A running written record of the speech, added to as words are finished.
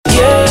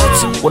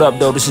What up,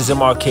 though? This is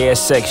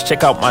MRKSX.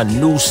 Check out my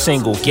new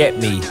single, Get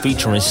Me,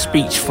 featuring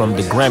Speech from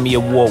the Grammy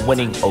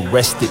Award-winning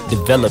Arrested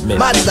Development.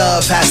 My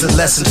love has a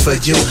lesson for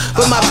you,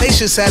 but my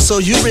patience has, so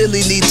you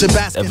really need to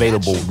bask.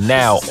 Available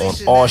now on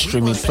all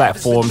streaming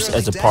platforms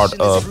as a part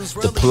of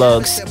The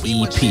Plugs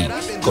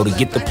EP. Go to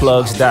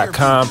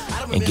gettheplugs.com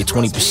and get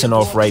 20%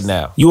 off right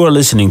now. You are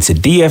listening to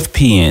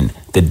DFPN,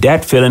 the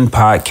Dat Feeling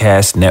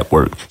Podcast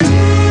Network.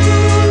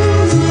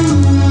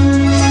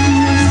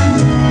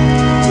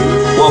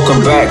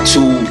 Welcome back to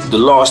the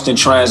Lost in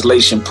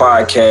Translation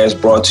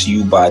podcast, brought to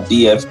you by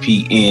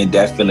DFPN,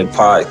 Dat Feeling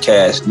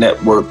Podcast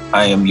Network.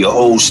 I am your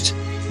host,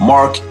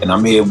 Mark, and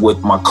I'm here with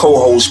my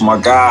co-host, my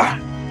guy,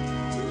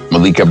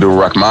 Malik Abdul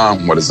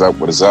Rahman. What is up?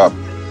 What is up?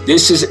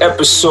 This is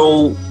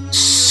episode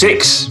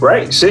 6,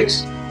 right?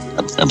 6?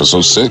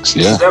 Episode 6,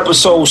 yeah. This is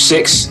episode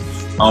 6.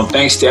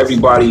 Thanks to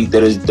everybody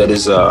that has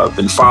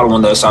been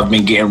following us. I've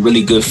been getting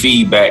really good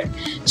feedback.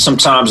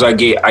 Sometimes I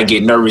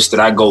get nervous that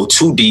I go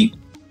too deep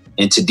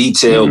into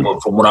detail,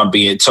 but from what I'm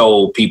being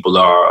told, people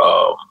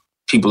are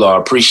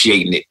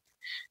appreciating it.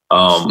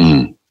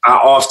 I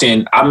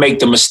make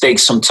the mistake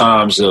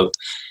sometimes of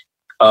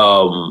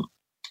so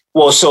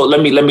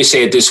let me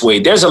say it this way.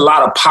 There's a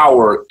lot of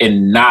power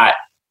in not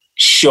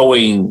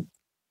showing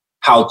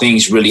how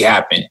things really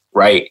happen,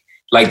 right?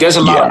 Like there's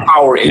a lot of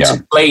power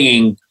into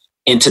playing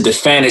into the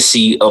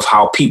fantasy of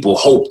how people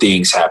hope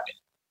things happen.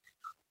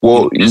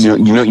 Well,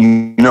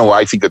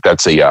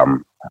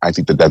 I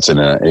think that's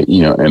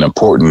an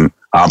important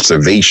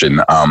observation.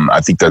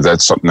 I think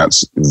that's something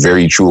that's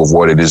very true of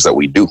what it is that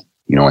we do,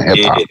 in hip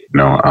hop,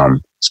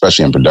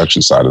 especially in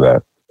production side of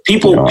that.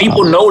 People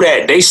know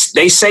that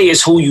they say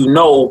it's who you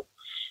know,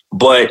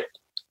 but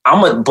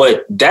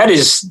that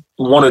is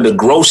one of the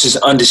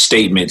grossest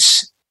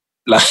understatements.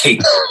 Like,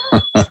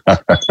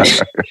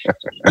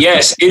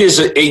 yes, it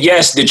is.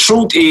 Yes, the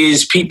truth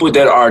is people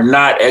that are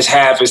not as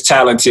half as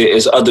talented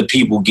as other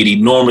people get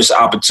enormous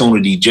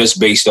opportunity just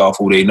based off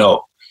who they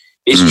know.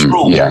 It's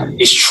true. Yeah.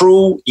 It's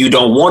true. You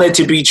don't want it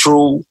to be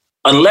true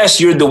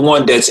unless you're the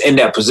one that's in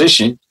that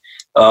position.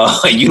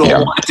 You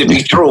don't want it to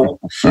be true.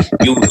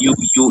 You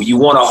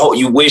want to hope.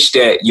 You wish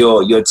that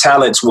your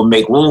talents will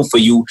make room for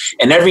you.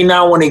 And every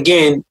now and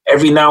again,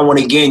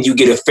 you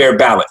get a fair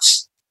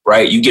balance.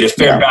 Right? You get a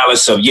fair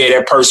balance of,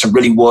 that person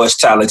really was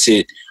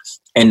talented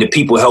and the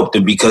people helped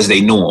them because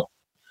they knew him.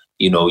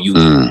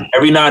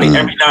 Every now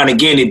and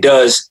again it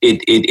does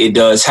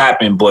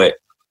happen, but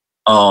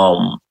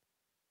I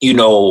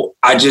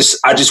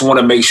just want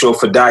to make sure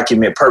for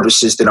document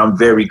purposes that I'm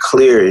very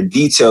clear and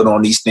detailed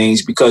on these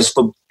things, because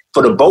for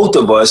the both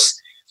of us,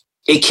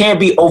 it can't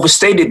be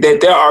overstated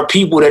that there are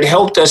people that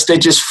helped us that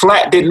just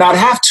flat did not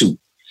have to.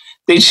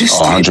 They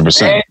just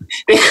 100%.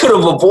 They could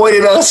have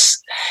avoided us,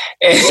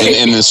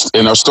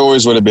 and our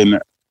stories would have been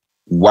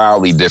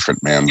wildly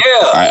different, man.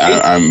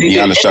 Yeah, I'm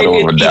beyond a shadow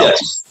of a doubt.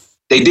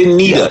 They didn't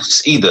need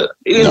us either.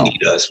 They didn't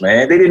need us,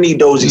 man. They didn't need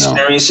those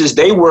experiences.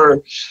 They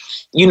were,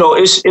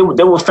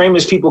 there were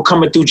famous people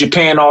coming through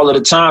Japan all of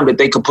the time that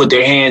they could put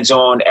their hands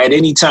on at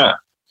any time.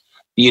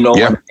 And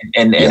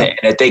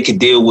that they could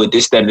deal with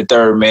this, that, and the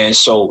third, man.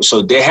 So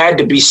there had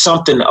to be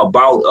something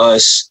about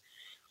us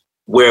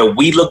where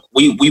we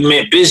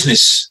meant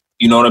business,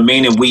 you know what I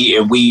mean? And we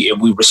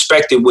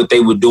respected what they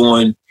were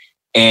doing,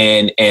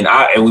 and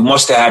we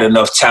must have had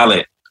enough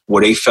talent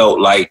where they felt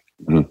like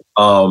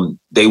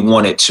they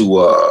wanted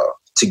to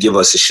give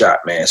us a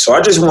shot, man. So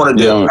I just wanted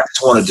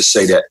to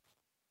say that.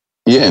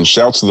 Yeah, and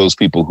shouts to those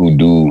people who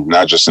do,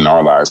 not just in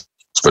our lives,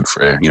 but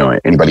for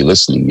anybody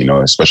listening,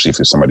 especially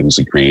if it's somebody who's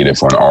a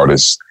creative or an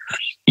artist,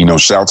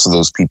 shouts to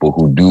those people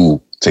who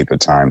do take the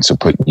time to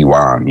put you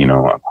on,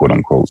 quote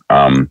unquote.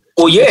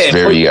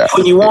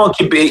 Putting you on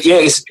could be,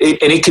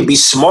 and it could be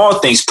small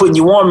things. Putting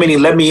you on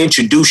meaning let me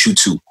introduce you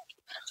to,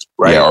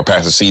 right? Yeah, or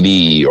pass a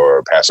CD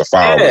or pass a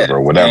file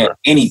or whatever. Man,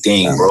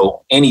 anything,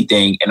 bro,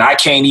 anything. And I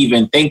can't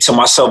even think to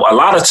myself, a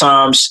lot of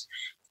times,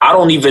 I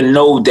don't even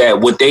know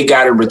that what they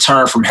got in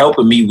return from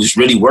helping me was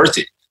really worth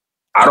it.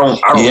 I don't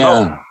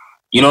know.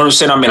 You know what I'm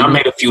saying? I mean, I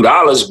made a few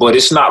dollars, but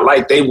it's not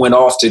like they went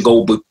off to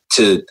go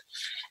to,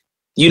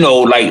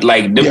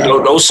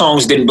 those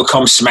songs didn't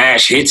become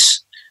smash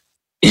hits.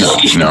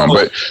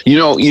 But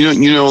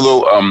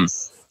though,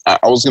 I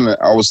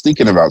was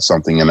thinking about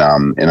something, and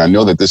I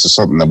know that this is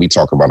something that we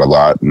talk about a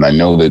lot, and I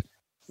know that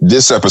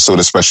this episode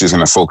especially is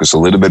going to focus a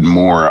little bit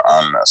more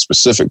on a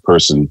specific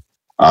person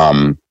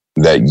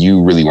that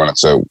you really wanted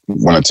to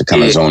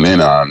kind of zone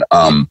in on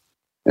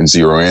and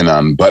zero in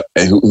on, but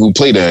who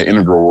played an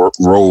integral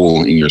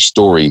role in your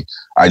story.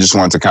 I just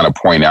wanted to kind of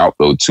point out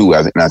though too,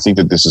 and I think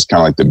that this is kind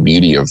of like the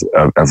beauty of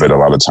it a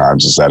lot of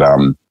times, is that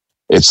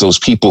it's those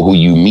people who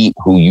you meet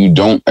who you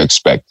don't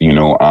expect,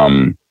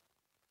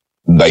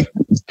 like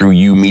through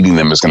you meeting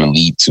them is going to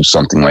lead to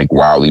something like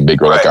wildly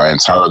bigger, like our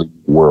entire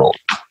world.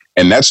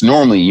 And that's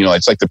normally,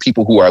 it's like the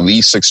people who are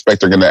least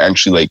expect are going to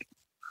actually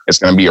it's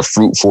going to be a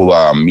fruitful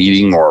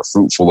meeting or a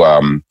fruitful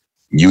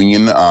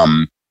union.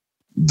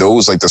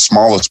 Those, like the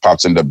smallest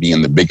pops end up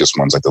being the biggest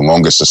ones, like the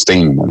longest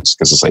sustained ones.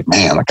 Because it's like,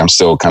 man, like I'm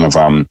still kind of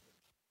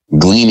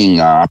gleaning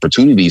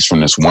opportunities from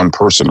this one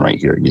person right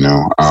here, you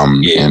know?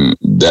 And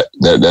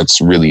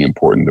that's really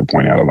important to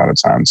point out a lot of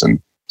times.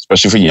 And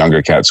especially for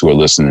younger cats who are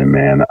listening,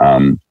 man,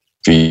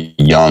 if you're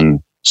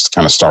young, just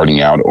kind of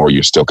starting out, or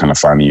you're still kind of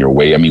finding your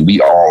way. I mean,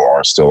 we all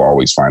are still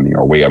always finding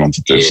our way.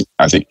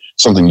 I think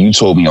something you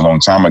told me a long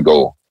time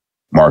ago,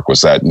 Mark,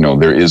 was that, you know,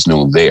 there is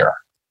no there,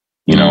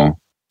 you know,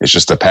 it's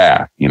just a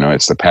path, you know,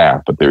 it's the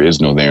path, but there is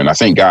no there. And I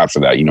thank God for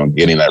that, you know,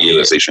 getting that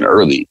realization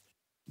early.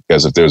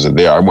 Because if there's a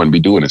there, I wouldn't be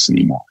doing this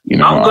anymore. You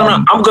know,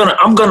 I'm gonna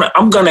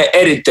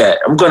edit that.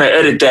 I'm gonna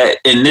edit that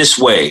in this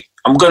way.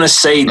 I'm gonna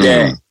say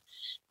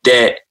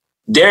that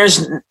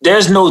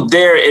there's no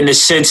there in the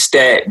sense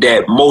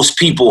that most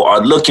people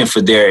are looking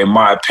for there. In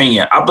my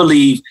opinion, I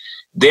believe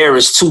there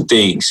is two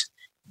things.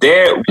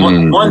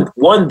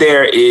 One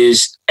there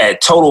is at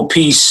total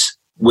peace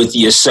with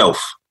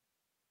yourself,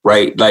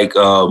 right? Like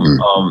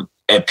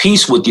at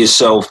peace with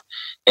yourself,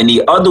 and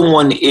the other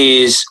one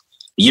is,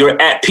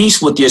 you're at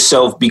peace with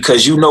yourself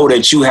because you know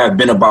that you have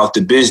been about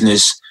the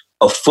business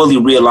of fully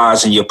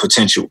realizing your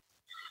potential.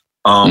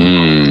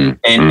 And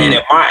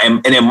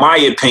in my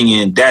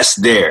opinion, that's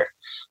there.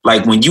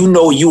 Like when you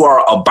know you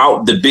are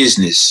about the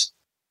business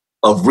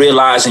of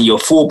realizing your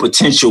full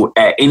potential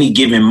at any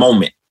given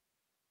moment,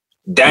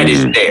 that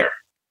is there,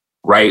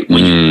 right?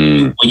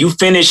 When you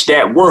finish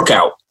that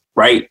workout,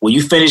 right? When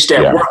you finish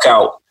that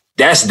workout,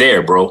 that's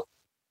there, bro.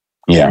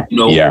 Yeah. You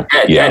know,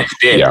 that is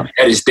there. Yeah.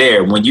 That is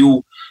there. When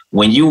you're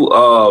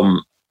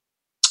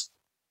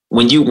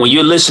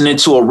listening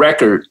to a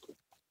record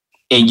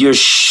and you're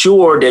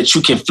sure that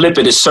you can flip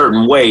it a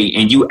certain way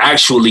and you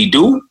actually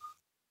do,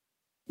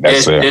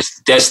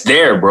 that's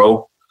there,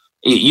 bro.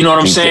 You know what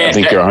I'm saying? I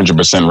think you're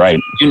 100% right.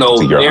 You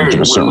know, you're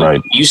 100%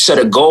 right. You set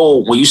a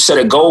goal, when you set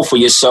a goal for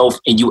yourself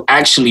and you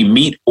actually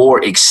meet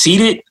or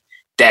exceed it,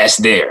 that's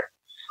there.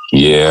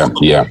 Yeah.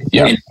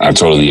 I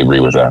totally agree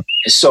with that.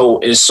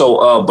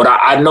 But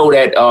I know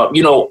that,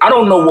 you know, I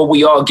don't know where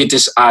we all get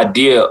this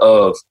idea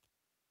of,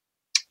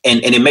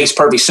 and it makes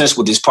perfect sense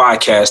with this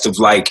podcast of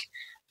like,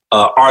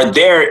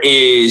 there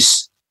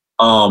is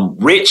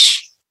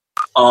rich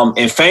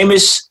and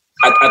famous.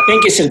 I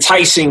think it's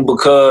enticing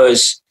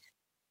because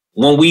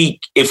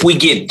if we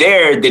get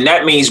there, then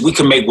that means we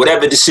can make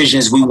whatever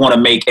decisions we want to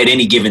make at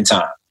any given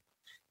time,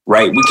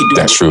 right? We can do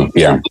that's true.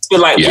 Yeah, we feel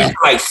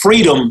like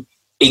freedom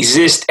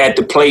exists at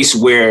the place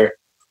where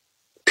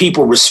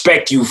people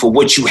respect you for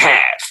what you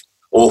have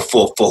or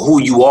for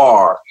who you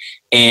are,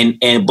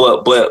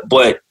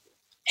 but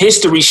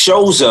history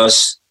shows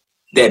us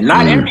that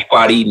not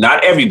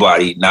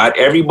everybody.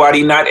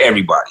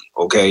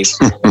 Okay,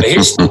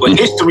 but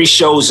history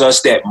shows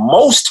us that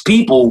most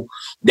people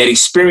that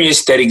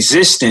experience that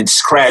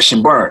existence crash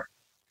and burn.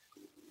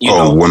 You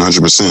know,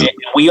 100%.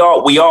 We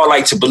all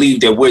like to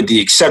believe that we're the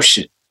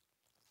exception.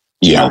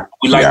 Yeah,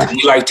 we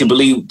like to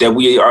believe that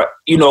we are.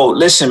 You know,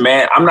 listen,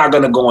 man. I'm not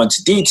going to go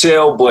into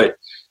detail, but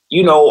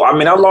you know, I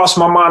mean, I lost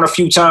my mind a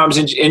few times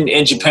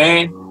in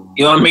Japan.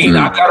 You know what I mean?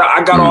 I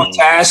got off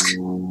task.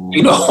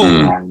 You know,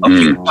 a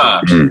few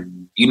times.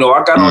 You know,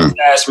 I got off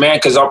task, man,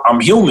 because I'm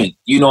human.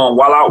 You know, and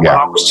while I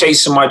was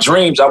chasing my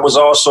dreams, I was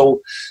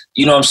also,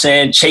 you know what I'm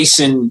saying,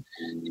 chasing,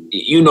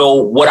 you know,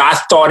 what I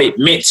thought it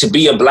meant to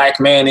be a black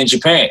man in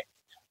Japan.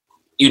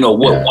 You know,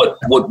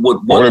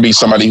 or to be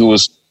somebody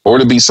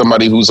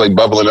who's like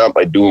bubbling up,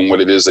 like doing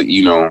what it is that,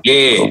 you know,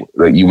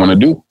 that you want to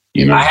do.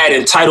 You know, I had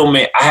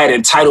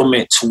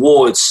entitlement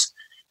towards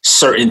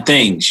certain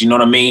things. You know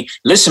what I mean?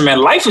 Listen,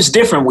 man, life is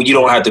different when you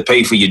don't have to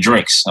pay for your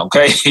drinks.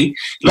 Okay.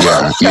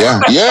 Yeah.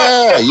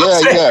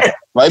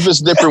 Life is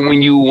different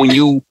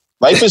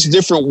life is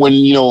different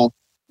when, you know,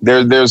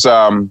 there's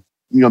a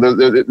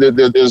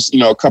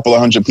couple of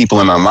hundred people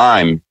in a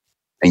line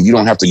and you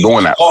don't have to go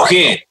in that. Walk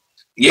in.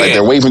 Yeah. Like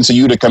they're waving to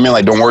you to come in.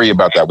 Like, don't worry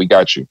about that. We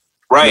got you.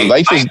 Right. You know,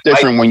 life is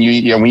different when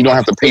you don't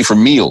have to pay for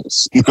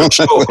meals. You know?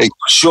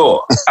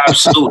 Sure.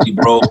 Absolutely,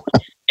 bro.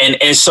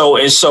 And so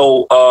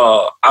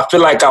I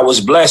feel like I was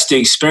blessed to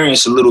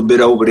experience a little bit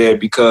over there,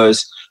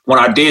 because when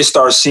I did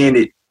start seeing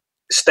it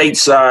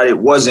stateside,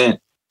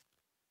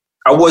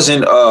 I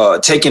wasn't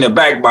taken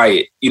aback by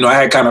it. You know, I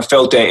had kind of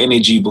felt that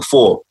energy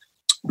before,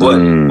 but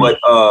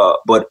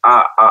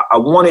I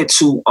wanted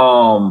to.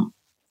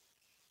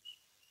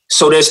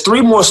 So there's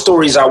 3 more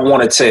stories I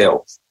want to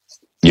tell.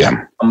 Yeah,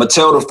 I'm gonna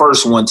tell the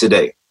first one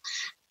today.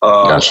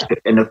 Gotcha.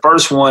 And the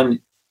first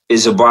one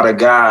is about a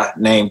guy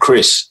named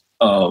Chris.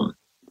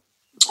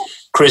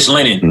 Chris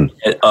Lennon,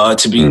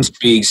 to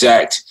be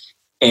exact,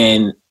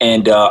 and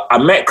I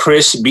met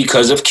Chris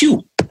because of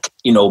Q.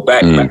 You know,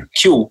 back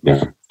Q.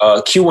 Yeah.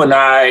 Q and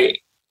I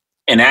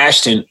and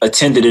Ashton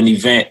attended an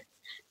event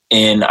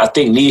in, I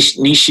think,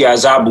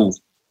 Nishiazabu.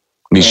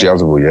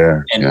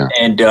 Nishiazabu,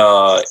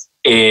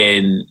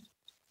 And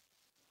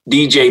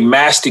DJ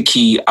Master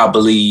Key, I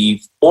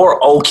believe,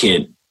 or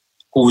Okin,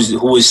 who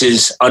was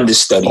his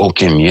understudy.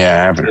 Okin, I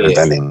haven't heard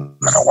that name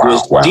in a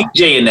while. Was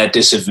DJing at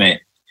this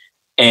event.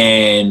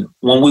 And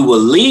when we were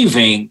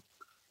leaving,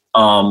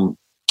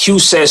 Q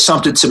said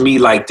something to me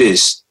like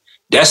this: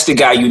 "That's the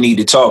guy you need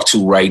to talk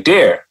to right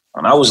there."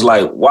 And I was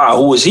like, "Wow,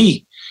 who is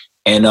he?"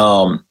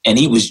 And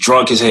he was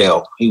drunk as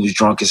hell. He was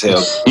drunk as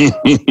hell.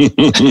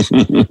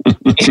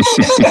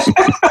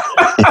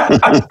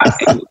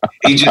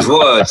 He just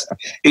was.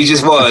 He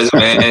just was,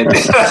 man.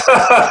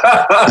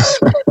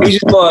 He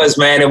just was,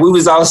 man. And we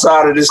was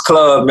outside of this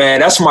club,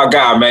 man. That's my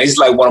guy, man. He's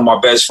like one of my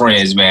best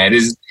friends, man.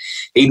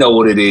 He know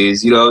what it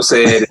is. You know what I'm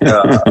saying?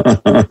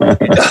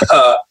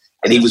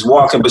 And he was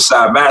walking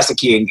beside Master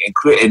Key,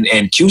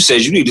 and Q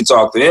says, you need to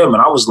talk to him.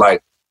 And I was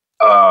like,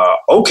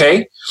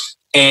 okay.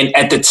 And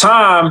at the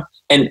time,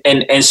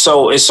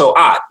 so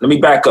let me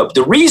back up.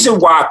 The reason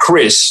why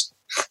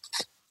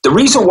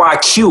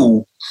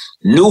Q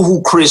knew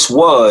who Chris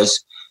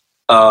was,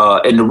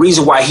 and the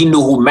reason why he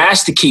knew who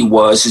Master Key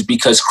was, is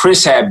because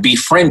Chris had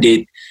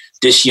befriended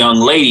this young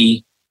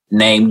lady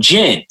named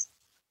Jen.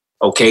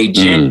 Okay,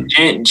 Jen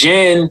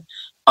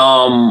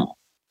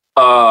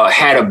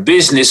had a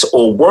business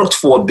or worked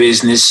for a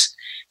business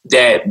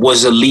that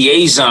was a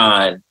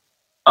liaison.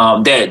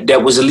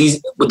 That was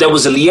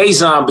a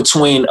liaison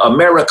between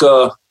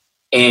America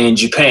and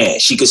Japan.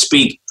 She could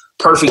speak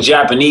perfect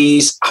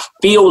Japanese. I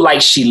feel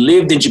like she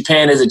lived in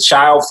Japan as a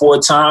child for a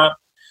time.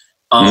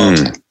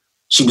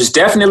 She was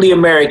definitely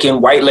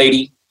American, white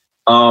lady.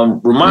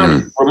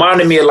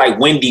 Reminded me of like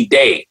Wendy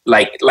Day,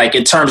 like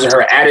in terms of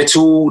her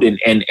attitude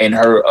and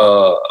her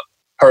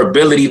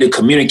ability to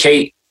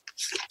communicate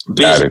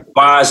business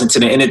wise into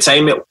the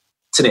entertainment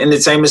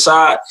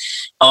side.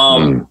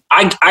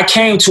 I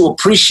came to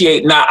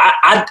appreciate. Now,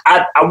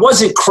 I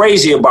wasn't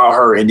crazy about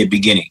her in the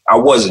beginning. I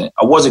wasn't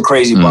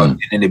crazy about it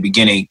in the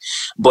beginning.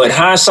 But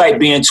hindsight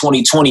being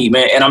 2020,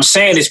 man, and I'm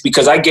saying this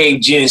because I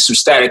gave Jen some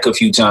static a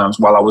few times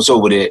while I was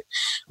over there.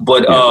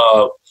 But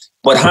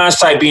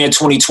hindsight being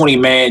 2020,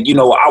 man, you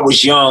know, I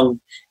was young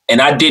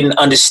and I didn't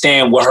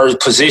understand what her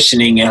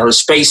positioning and her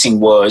spacing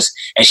was,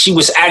 and she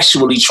was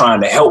actually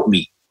trying to help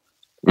me.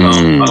 A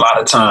lot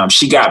of times,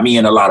 she got me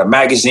in a lot of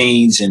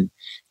magazines and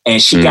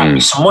she got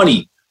me some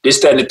money, this,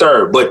 that, and the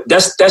third. But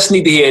that's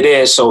neither here nor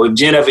there. So if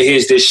Jen ever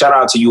hears this, shout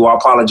out to you. I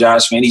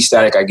apologize for any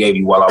static I gave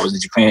you while I was in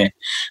Japan.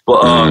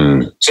 But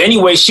so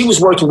anyway, she was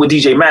working with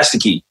DJ Master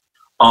Key.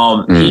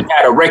 He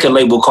had a record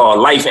label called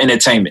Life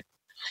Entertainment.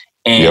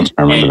 And,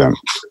 I remember that.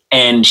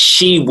 And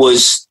she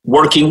was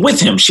working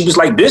with him. She was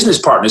like business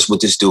partners with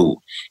this dude.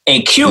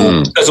 And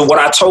Q, because of what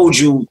I told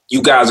you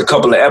guys a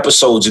couple of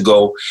episodes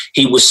ago,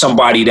 he was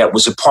somebody that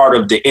was a part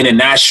of the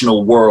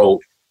international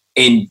world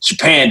in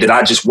Japan that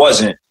I just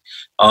wasn't.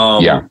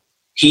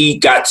 He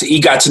got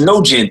to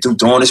know Jen through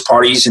throwing his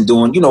parties and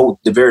doing, you know,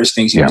 the various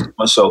things he was doing.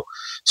 So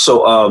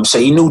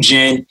he knew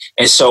Jen,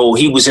 and so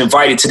he was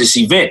invited to this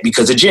event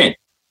because of Jen.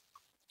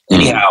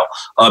 Anyhow,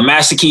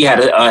 Master Key had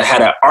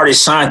an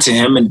artist signed to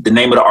him, and the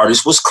name of the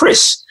artist was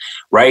Chris,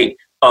 right?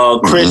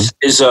 Chris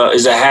is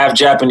a half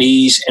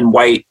Japanese and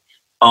white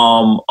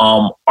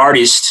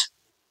artist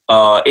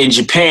in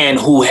Japan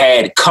who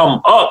had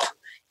come up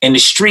in the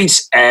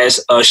streets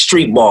as a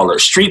street baller.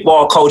 Street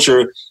ball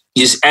culture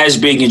is as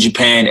big in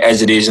Japan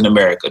as it is in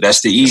America.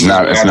 That's the easiest.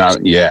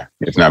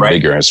 It's not right?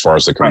 bigger as far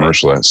as the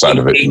commercial side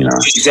of it. You know,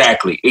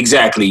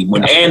 exactly.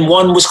 When And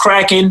One was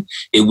cracking,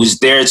 it was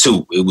there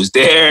too. It was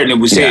there and it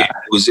was there.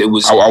 It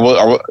was.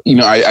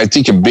 I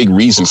think a big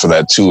reason for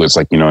that too is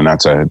like, you know, not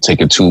to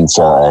take it too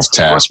far off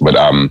task, but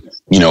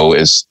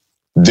is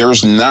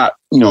there's not,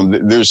 you know,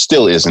 there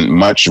still isn't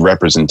much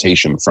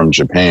representation from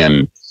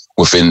Japan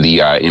within the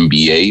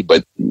NBA,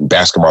 but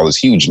basketball is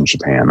huge in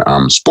Japan.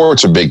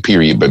 Sports are big,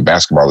 period, but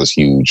basketball is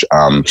huge.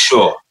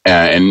 Sure.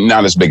 And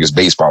not as big as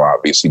baseball,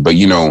 obviously, but,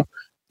 you know,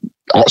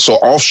 also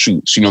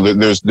offshoots, you know,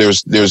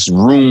 there's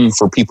room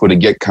for people to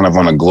get kind of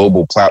on a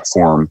global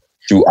platform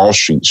through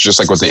offshoots, just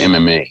like with the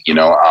MMA, you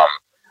know,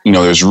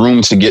 there's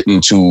room to get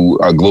into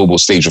a global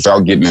stage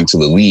without getting into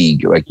the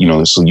league. Like, you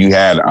know, so you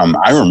had,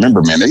 I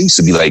remember, man, there used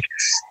to be like,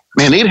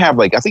 man, they'd have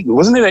like, I think,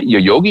 wasn't it at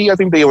Yoyogi? I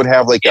think they would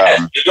have like,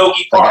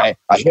 like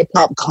a hip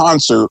hop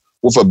concert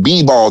with a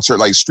b-ball,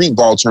 like street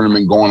ball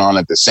tournament going on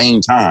at the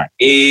same time.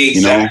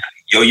 Exactly.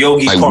 You know?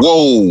 Yoyogi like, Park.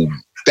 Whoa,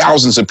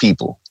 thousands of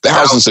people.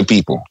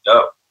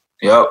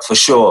 Yep, for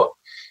sure.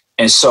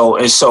 And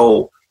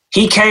so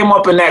he came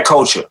up in that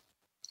culture.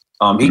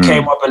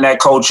 Came up in that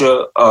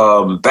culture.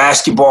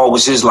 Basketball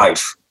was his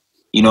life.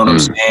 You know what I'm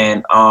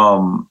saying?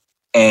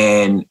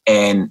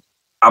 And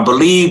I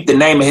believe the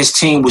name of his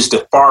team was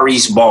the Far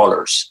East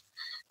Ballers.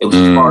 It was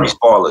the Far East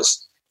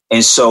Ballers.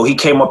 And so he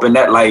came up in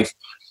that life.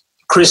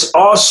 Chris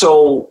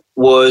also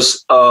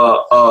was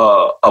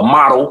a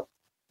model.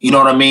 You know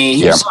what I mean?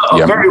 He was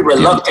a very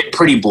reluctant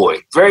pretty boy.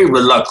 Very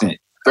reluctant.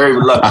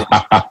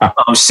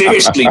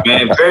 Seriously,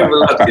 man. Very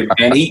reluctant,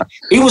 man. He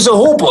was a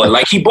hooper.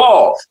 Like, he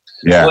balled.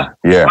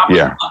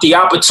 The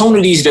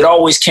opportunities that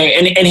always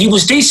came, and he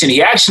was decent.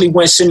 He actually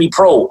went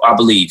semi-pro, I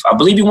believe.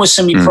 He went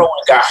semi-pro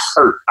and got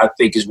hurt, I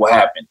think is what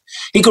happened.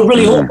 He could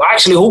really hoop. I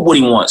actually hoop what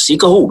he wants. He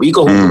could hoop. He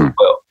could hoop really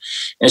well.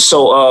 And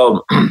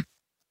so,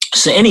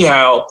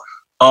 anyhow,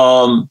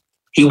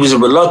 he was a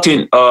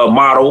reluctant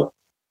model,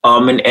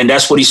 and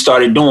that's what he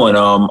started doing.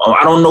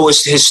 I don't know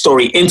his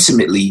story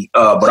intimately,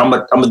 but I'm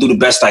gonna do the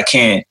best I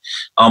can.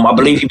 I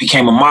believe he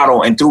became a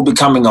model, and through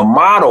becoming a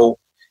model,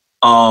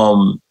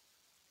 in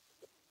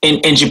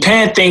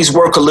Japan, things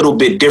work a little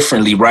bit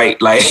differently, right?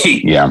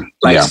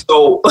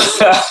 So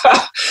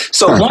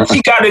once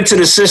he got into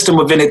the system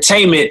of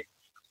entertainment,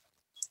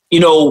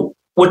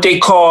 what they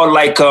call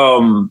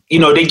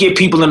they get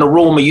people in the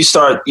room and you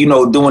start,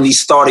 doing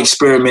these thought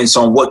experiments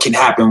on what can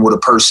happen with a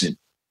person.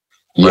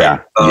 Right?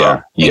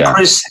 And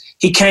Chris,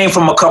 he came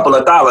from a couple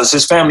of dollars.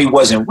 His family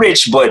wasn't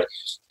rich, but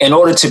in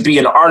order to be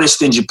an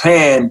artist in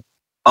Japan,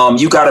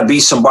 you got to be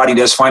somebody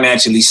that's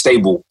financially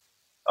stable.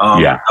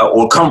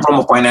 Or come from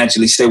a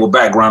financially stable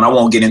background. I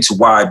won't get into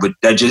why, but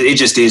it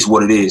just is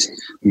what it is.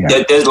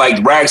 There's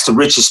like rags to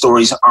riches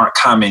stories aren't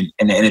common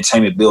in the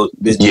entertainment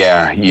business.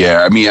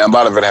 I mean, a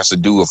lot of it has to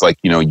do with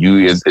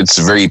it's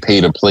very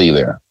pay to play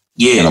there.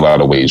 In a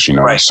lot of ways,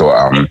 Right. So,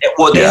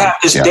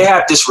 they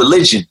have this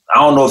religion. I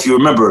don't know if you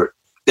remember.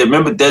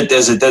 That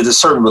there's a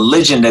certain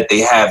religion that they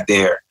have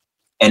there,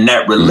 and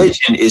that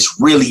religion is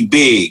really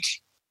big.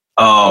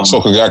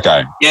 Soka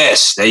Gakkai.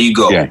 Yes, there you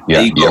go. There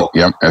you go.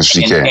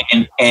 SGK.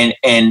 And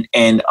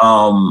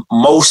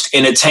most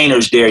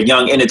entertainers there,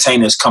 young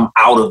entertainers, come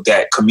out of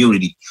that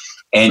community.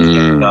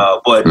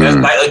 But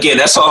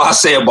that's all I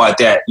say about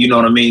that. You know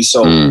what I mean?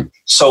 So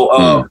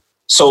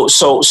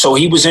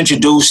he was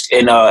introduced,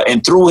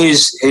 and through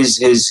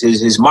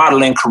his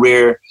modeling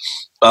career,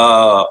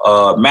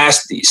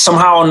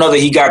 somehow or another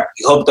he got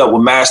hooked up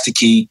with Master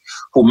Key.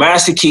 Who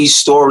Master Key's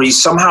story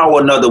somehow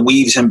or another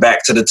weaves him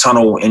back to the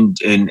tunnel in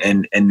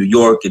New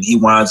York, and he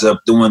winds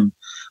up doing,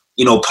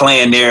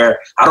 playing there.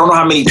 I don't know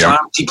how many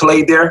times he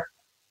played there,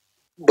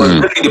 but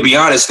really, to be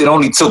honest, it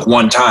only took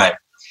one time.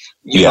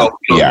 To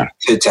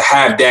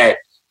have that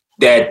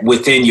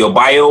within your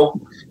bio.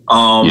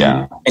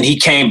 And he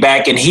came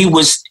back, and they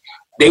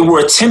were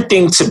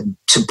attempting to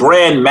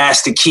brand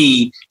Master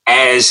Key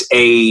as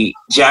a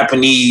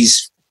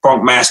Japanese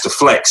Funk Master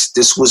Flex.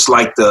 This was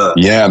like that's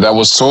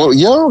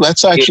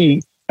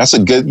a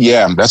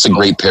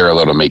great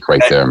parallel to make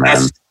right there,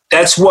 man.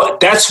 That's where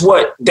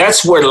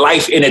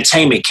Life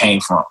Entertainment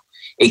came from.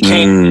 It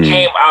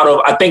came out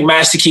of, I think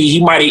Master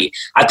Key,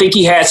 I think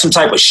he had some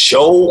type of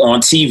show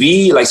on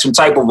TV, like some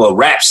type of a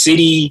Rap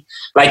City.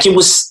 Like it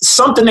was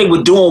something they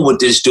were doing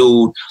with this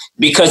dude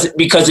because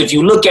if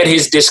you look at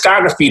his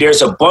discography,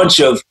 there's a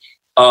bunch of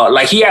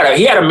he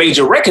had a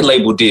major record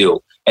label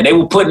deal. And they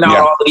were putting out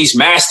all of these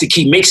Master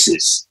Key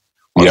mixes.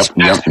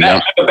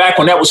 Back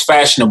when that was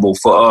fashionable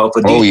for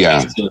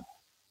DJs.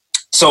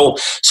 So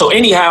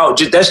anyhow,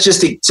 that's just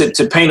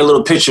to paint a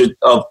little picture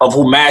of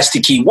who Master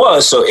Key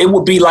was. So it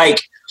would be like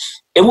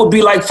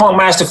Funk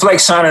Master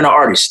Flex signing an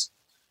artist,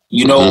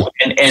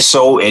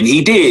 and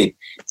he did.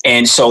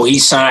 And so he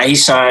signed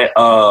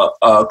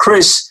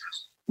Chris.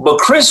 But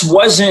Chris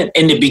wasn't,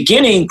 in the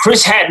beginning,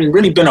 Chris hadn't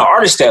really been an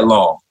artist that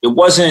long. It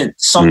wasn't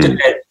something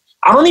that,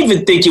 I don't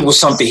even think it was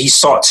something he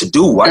sought to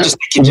do. I just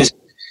think it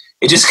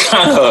just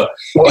kind of.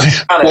 What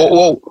I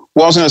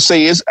was going to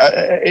say is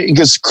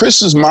because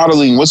Chris's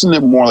modeling, wasn't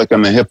it more like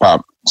on the hip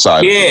hop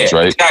side? Yeah,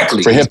 right.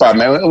 Exactly. For hip hop,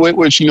 man.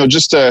 Which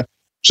just a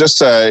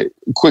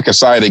quick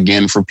aside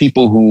again for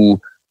people who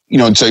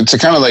to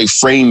kind of like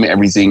frame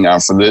everything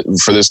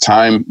for this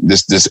time,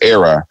 this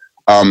era.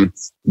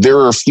 There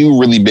are a few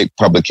really big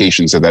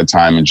publications at that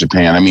time in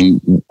Japan. I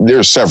mean, there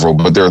are several,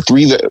 but there are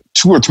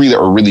two or three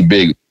that were really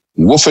big.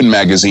 Wolfen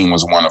magazine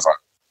was one of them.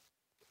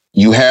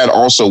 You had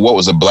also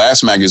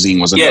Blast magazine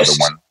was another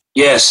one.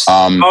 Yes.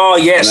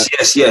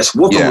 Yes. Wolfen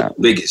was the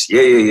biggest.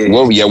 Yeah.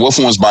 Well,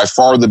 Wolfen was by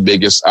far the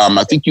biggest.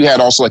 I think you had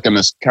also like on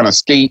this kind of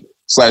skate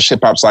 / hip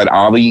hop side,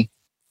 Ali.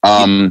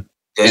 In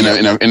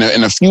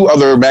a few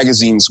other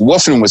magazines,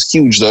 Wolfen was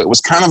huge. Though it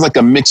was kind of like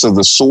a mix of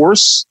The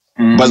Source,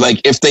 but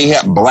like if they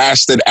had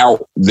blasted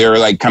out their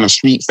like kind of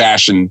street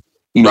fashion,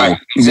 section.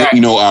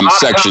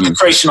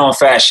 Concentration on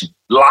fashion.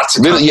 Lots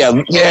of and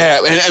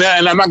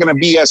I'm not gonna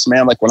BS,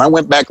 man. Like when I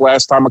went back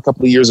last time a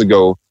couple of years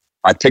ago,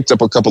 I picked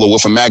up a couple of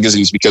Wolfen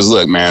magazines because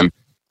look, man,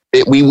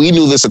 we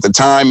knew this at the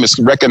time. It's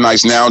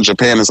recognized now.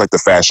 Japan is like the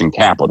fashion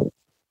capital.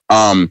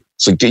 So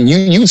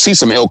you see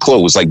some ill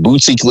clothes, like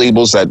boutique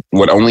labels that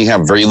would only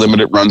have very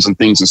limited runs and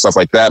things and stuff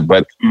like that.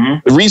 But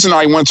the reason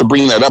I wanted to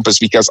bring that up is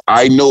because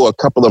I know a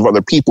couple of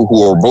other people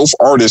who are both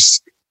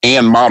artists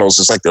and models.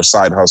 It's like their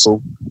side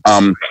hustle.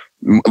 A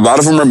lot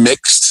of them are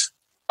mixed.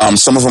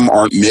 Some of them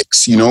aren't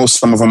mixed,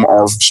 some of them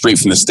are straight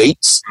from the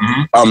States.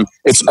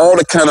 It's all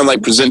to kind of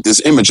like present this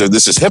image of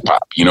this is hip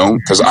hop,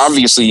 because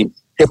obviously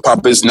hip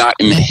hop is not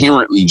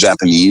inherently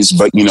Japanese,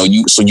 but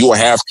you'll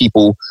have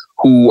people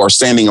who are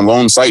standing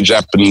alongside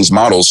Japanese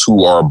models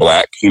who are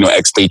black,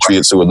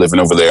 expatriates who are living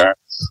over there.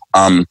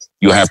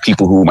 You'll have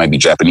people who might be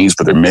Japanese,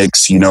 but they're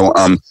mixed,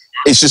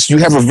 it's just, you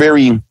have a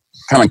very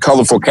kind of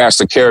colorful cast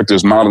of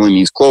characters modeling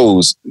these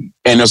clothes.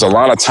 And there's a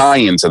lot of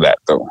tie-in to that,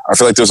 though. I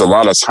feel like there's a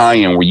lot of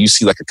tie-in where you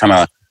see like a kind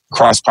of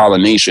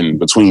cross-pollination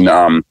between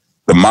the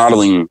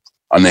modeling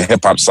on the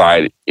hip-hop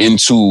side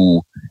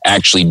into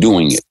actually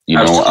doing it,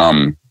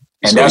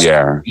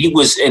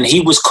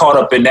 He was caught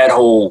up in that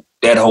whole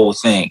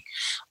thing.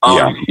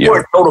 What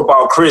I note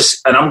about Chris,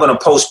 and I'm going to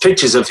post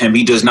pictures of him,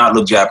 he does not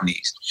look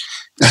Japanese.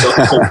 So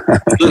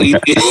he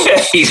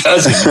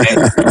doesn't,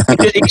 man.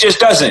 He just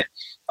doesn't.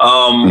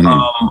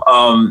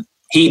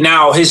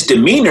 His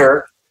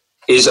demeanor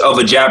is of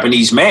a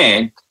Japanese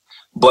man,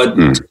 but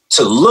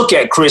to look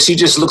at Chris, he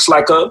just looks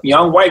like a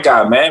young white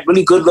guy, man.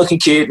 Really good looking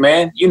kid,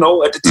 man. You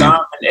know, at the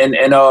time, and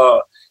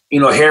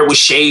hair was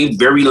shaved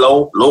very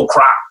low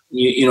crop.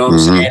 You know what I'm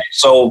saying?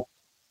 So,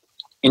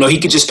 he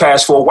could just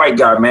pass for a white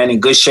guy, man, in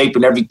good shape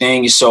and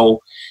everything.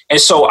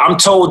 And so I'm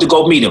told to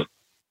go meet him.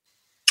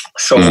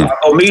 So I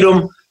go meet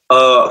him.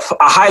 I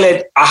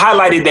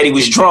highlighted that he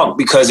was drunk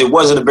because it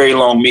wasn't a very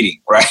long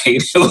meeting, right?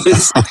 It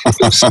was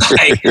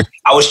like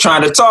I was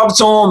trying to talk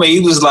to him, and he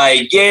was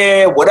like,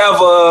 "Yeah,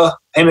 whatever."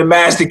 Him and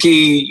Master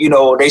Key,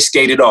 they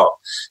skated off.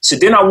 So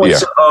then I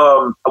went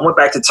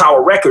back to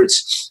Tower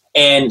Records,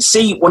 and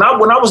see when I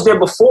was there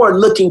before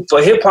looking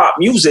for hip hop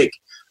music,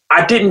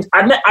 I didn't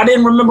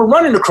remember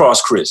running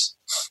across Chris.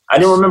 I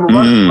didn't remember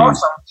running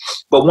across him.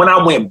 But when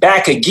I went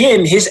back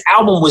again, his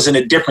album was in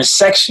a different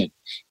section.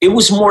 It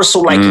was more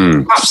so like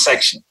the pop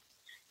section,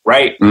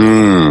 right?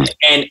 And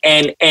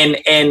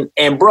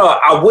bro,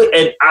 I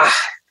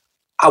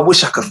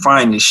wish I could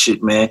find this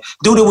shit, man.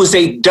 Dude, it was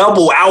a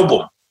double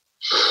album.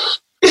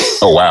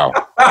 Oh wow!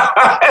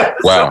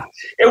 Wow!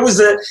 It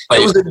was a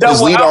double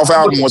his lead-off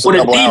album was with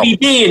a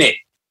DVD in it.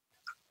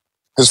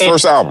 His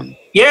first album.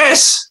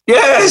 Yes.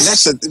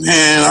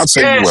 Man, I'll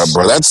tell you what,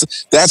 bro.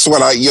 That's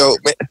what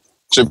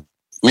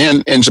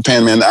man, in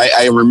Japan, man,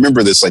 I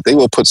remember this. Like, they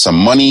will put some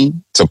money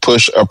to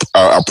push a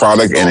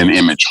product and an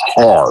image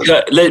hard.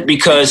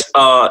 Because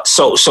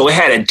so it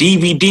had a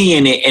DVD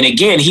in it, and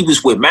again, he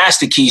was with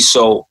Master Key,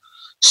 so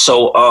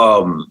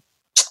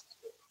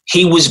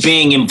he was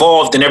being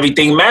involved in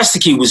everything Master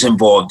Key was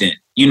involved in.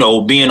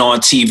 Being on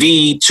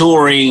TV,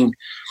 touring,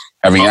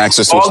 having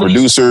access to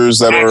producers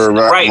that are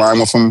rhyme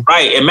with him.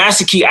 Right, and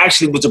Master Key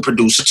actually was a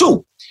producer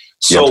too.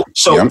 He worked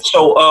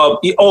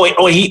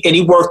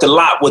a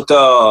lot with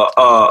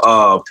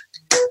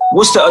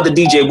what's the other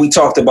DJ we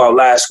talked about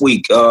last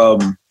week? Not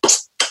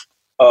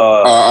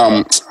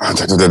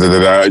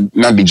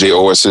DJ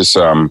Oasis.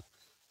 My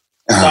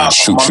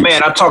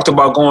man, I talked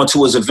about going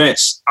to his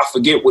events. I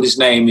forget what his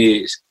name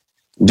is.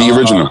 The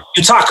original.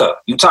 Yutaka.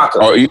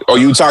 Oh,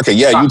 Yutaka.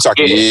 Yeah,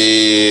 Yutaka.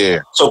 Yeah.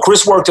 So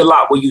Chris worked a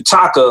lot with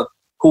Yutaka,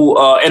 who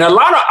and a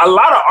lot of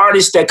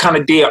artists that kind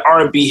of did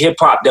R&B hip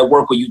hop that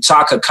work with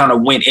Yutaka kind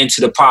of went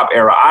into the pop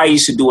era. I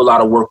used to do a lot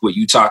of work with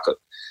Yutaka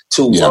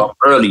too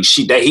early.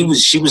 She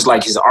was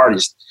like his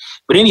artist.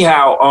 But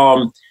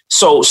anyhow,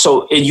 so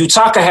and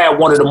Yutaka had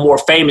one of the more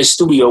famous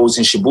studios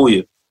in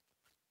Shibuya.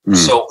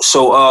 So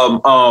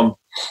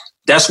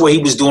that's where he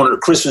was doing.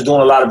 Chris was doing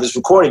a lot of his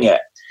recording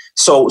at.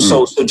 So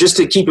just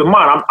to keep in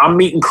mind, I'm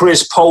meeting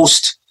Chris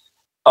post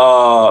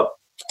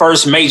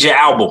first major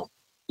album.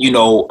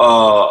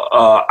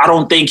 I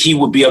don't think he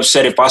would be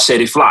upset if I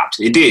said it flopped.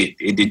 It did.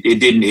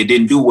 It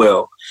didn't do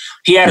well.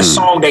 He had a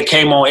song that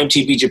came on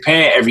MTV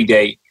Japan every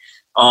day,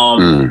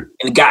 and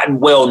gotten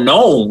well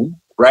known.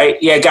 Right?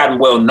 He had gotten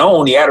well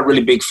known. He had a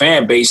really big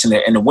fan base, and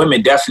the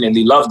women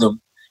definitely loved him.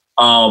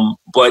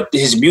 But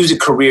his music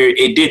career,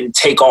 it didn't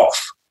take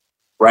off.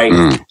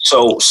 Right.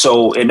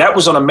 So, and that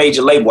was on a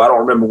major label. I don't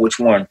remember which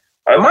one.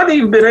 It might have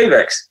even been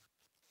Avex.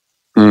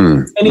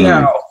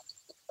 Anyhow,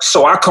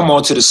 so I come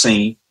onto the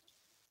scene,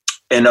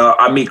 and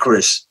I meet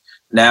Chris.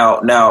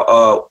 Now,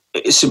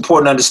 it's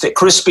important to understand.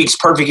 Chris speaks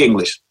perfect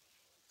English,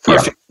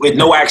 with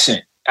no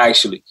accent,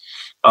 actually,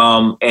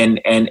 and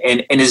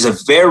is a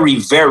very,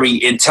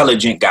 very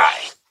intelligent guy.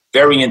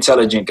 Very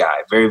intelligent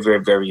guy. Very,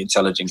 very, very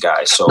intelligent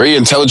guy. So very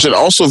intelligent.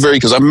 Also very,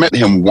 because I met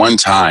him one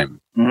time.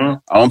 I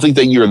don't think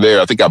that you were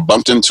there. I think I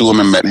bumped into him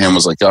and met him.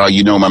 Was like,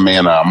 my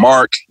man,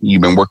 Mark.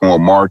 You've been working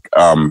with Mark.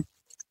 And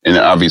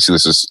obviously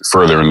this is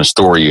further in the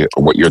story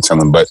of what you're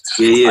telling. But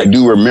I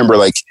do remember,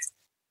 like,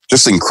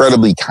 just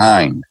incredibly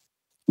kind.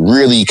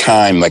 Really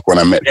kind, like, when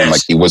I met him.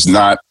 Like, he was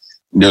not,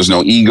 there's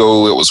no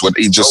ego. It was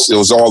it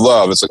was all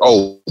love. It's like,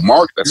 oh,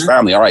 Mark, that's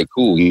family. All right,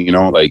 cool.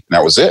 Like,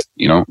 that was it.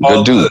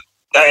 Good dude.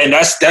 And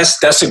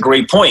that's a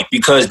great point,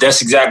 because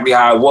that's exactly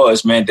how it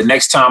was, man. The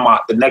next time I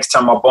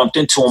bumped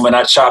into him and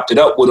I chopped it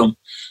up with him,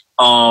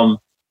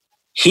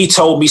 he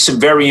told me some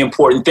very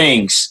important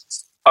things.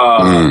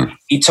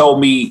 He told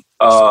me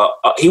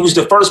he was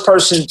the first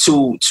person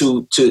to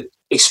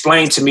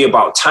explain to me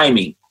about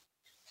timing.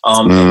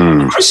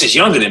 Chris is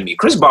younger than me.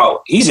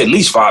 He's at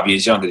least 5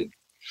 years younger than me.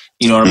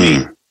 You know what I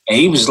mean? And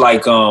he was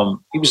like,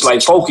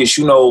 Focus,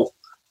 you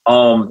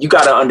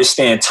got to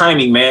understand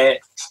timing, man.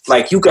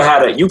 Like, you could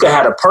have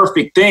a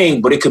perfect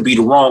thing, but it could be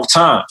the wrong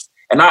time.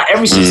 And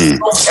ever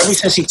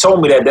since he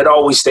told me that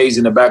always stays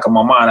in the back of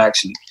my mind,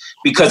 actually,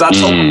 because I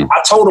told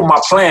him my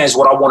plans,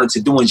 what I wanted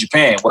to do in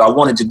Japan, what I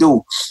wanted to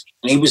do,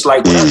 and he was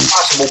like, well, that's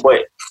possible,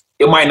 but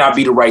it might not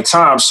be the right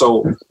time.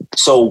 So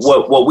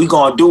what we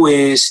gonna do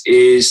is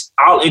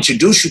I'll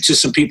introduce you to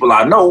some people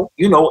I know,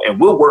 and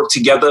we'll work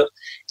together,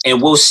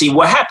 and we'll see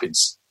what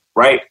happens,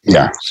 right?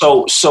 Yeah.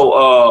 So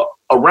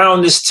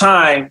around this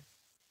time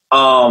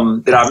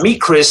that I meet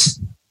Chris,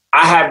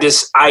 I have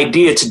this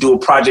idea to do a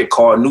project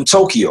called New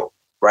Tokyo,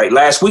 right?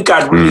 Last week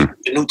I released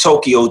the New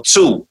Tokyo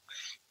 2.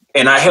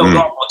 And I held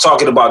off on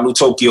talking about New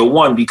Tokyo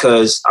 1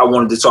 because I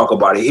wanted to talk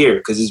about it here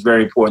because it's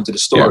very important to the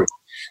story. Yeah.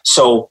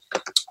 So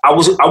I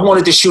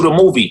wanted to shoot a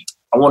movie.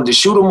 I wanted to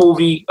shoot a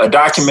movie, a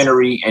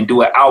documentary, and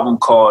do an album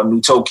called New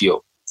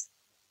Tokyo.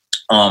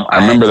 I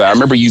remember that. I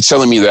remember you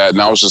telling me that,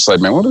 and I was just like,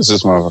 man, what is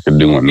this motherfucker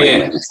doing,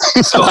 man? Yeah.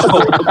 So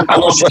I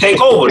want to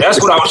take over.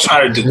 That's what I was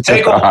trying to do.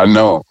 Take over. I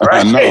know.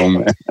 Right? I know,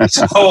 man.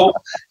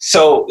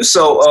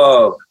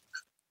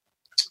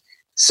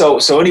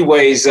 So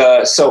anyways,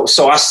 I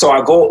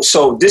go.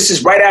 So this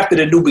is right after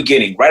the New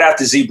Beginning, right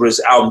after Zebra's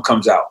album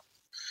comes out.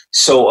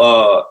 So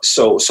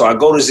I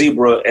go to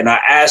Zebra and I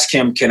ask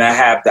him, can I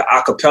have the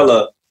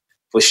acapella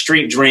for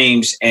Street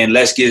Dreams and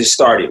Let's Get It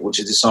Started, which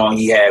is the song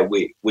he had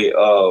with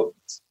Swizz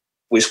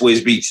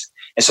Beatz.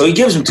 And so he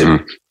gives them to me.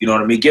 You know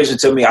what I mean? He gives it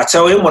to me. I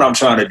tell him what I'm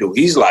trying to do.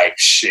 He's like,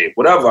 shit,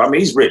 whatever. I mean,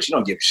 he's rich. You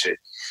don't give a shit.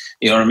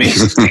 You know what I mean?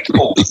 He's like,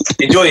 cool.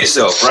 Enjoy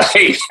yourself,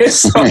 right?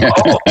 So,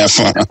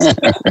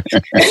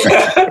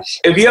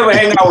 if you ever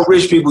hang out with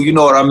rich people, you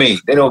know what I mean.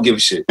 They don't give a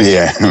shit.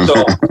 Yeah.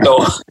 So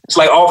it's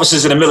like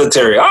officers in the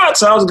military. It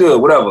sounds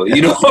good. Whatever.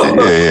 You know.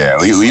 Yeah.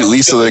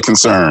 Least of their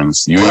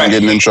concerns. You ain't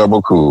getting in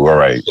trouble. Cool. All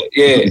right.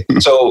 Yeah.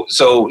 So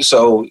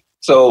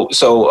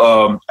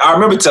I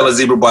remember telling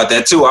Zebra about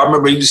that too. I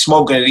remember he was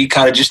smoking and he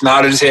kind of just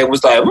nodded his head,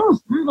 was like,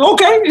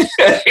 okay.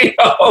 You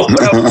know,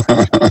 whatever.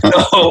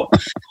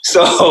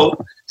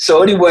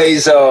 So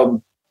anyways,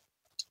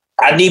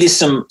 I needed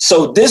some.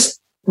 So this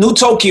New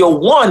Tokyo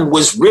 1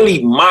 was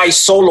really my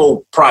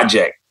solo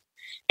project.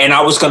 And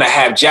I was going to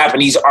have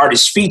Japanese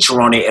artists feature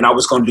on it, and I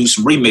was going to do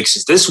some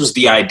remixes. This was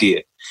the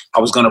idea. I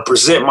was going to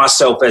present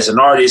myself as an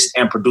artist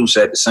and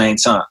producer at the same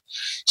time.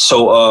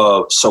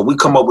 So we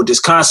come up with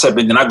this concept,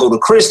 and then I go to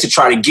Chris to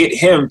try to get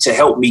him to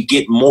help me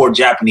get more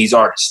Japanese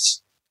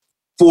artists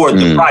for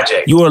the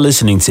project. You are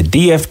listening to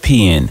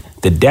DFPN,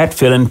 the Dat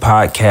Feeling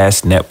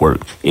Podcast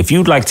Network. If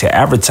you'd like to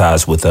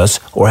advertise with us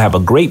or have a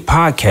great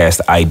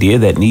podcast idea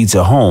that needs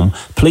a home,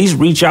 please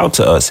reach out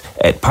to us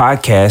at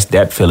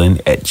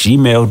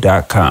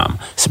podcastdatfeeling@gmail.com.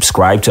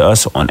 Subscribe to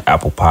us on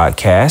Apple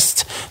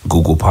Podcasts,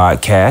 Google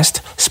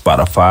Podcasts,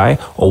 Spotify,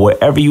 or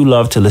wherever you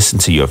love to listen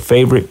to your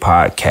favorite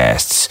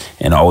podcasts.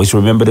 And always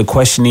remember to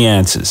question the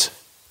answers.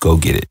 Go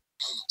get it.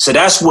 So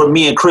that's where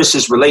me and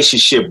Chris's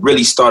relationship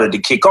really started to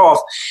kick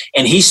off.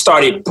 And he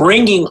started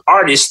bringing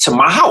artists to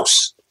my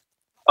house.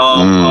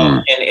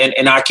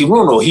 And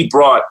Akiruno, he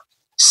brought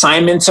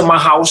Simon to my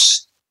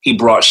house. He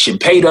brought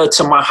Shimpeda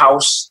to my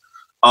house.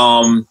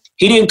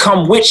 He didn't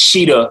come with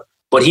Sheeta,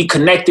 but he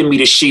connected me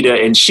to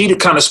Sheeta. And Sheeta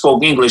kind of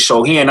spoke English,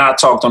 so he and I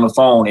talked on the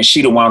phone. And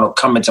Sheeta wound up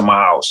coming to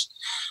my house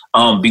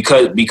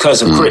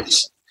because of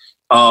Chris.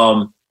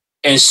 And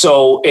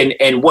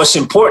what's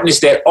important is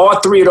that all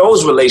three of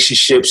those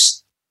relationships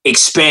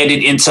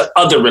expanded into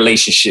other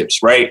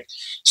relationships, right?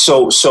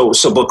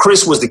 But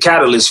Chris was the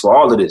catalyst for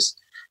all of this.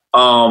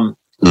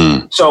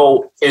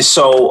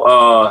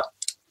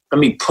 Let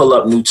me pull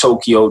up New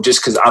Tokyo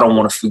just because I don't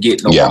want to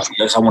forget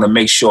nobody else. I want to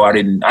make sure I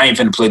ain't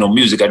finna play no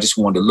music. I just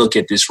wanted to look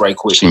at this right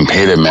quick.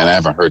 Shimpeda, man, I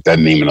haven't heard that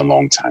name in a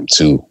long time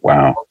too.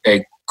 Wow.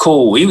 Okay,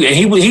 cool.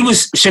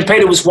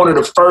 Shimpeda was one of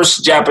the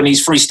first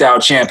Japanese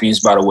freestyle champions,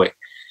 by the way.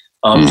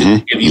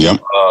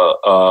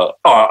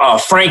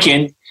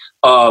 Franken,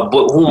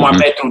 but whom I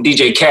met through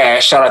DJ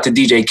Cash. Shout out to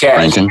DJ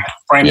Cash.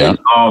 Franken.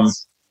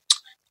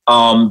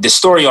 The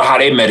story on how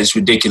they met is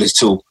ridiculous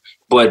too.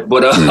 But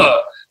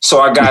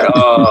so I got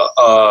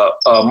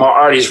my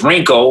artist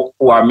Rinko,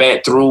 who I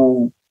met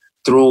through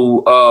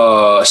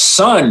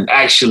Sun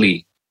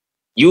actually.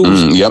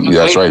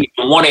 That's right.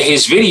 One of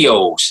his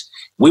videos.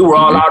 We were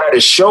all out at a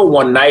show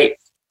one night,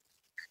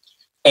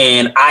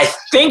 and I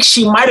think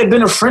she might have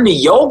been a friend of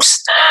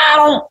Yoke's.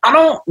 I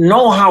don't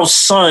know how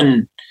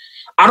Sun.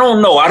 I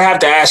don't know. I'd have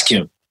to ask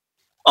him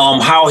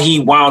how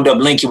he wound up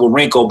linking with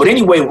Rinko. But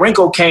anyway,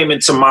 Rinko came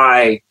into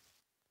my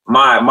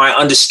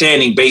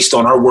understanding based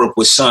on her work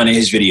with Sun in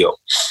his video.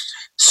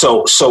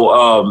 So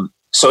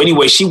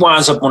anyway, she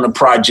winds up on the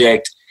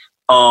project.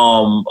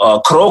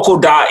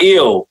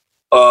 Crocodile,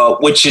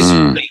 which is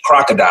really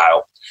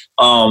crocodile.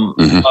 Was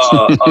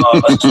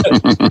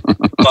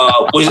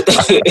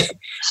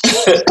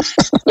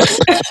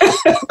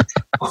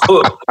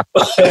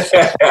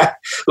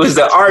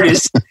the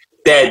artist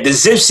that the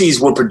Zipsies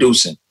were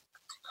producing.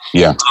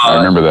 Yeah, I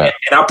remember that.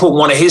 And I put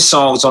one of his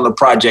songs on the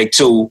project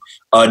too.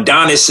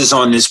 Donis is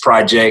on this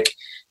project.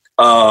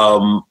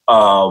 And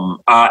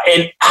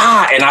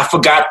I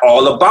forgot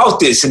all about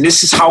this. And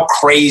this is how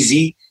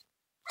crazy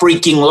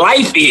freaking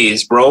life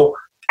is, bro.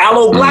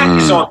 Aloe Black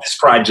is on this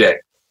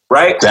project,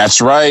 right?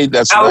 That's right.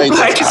 Aloe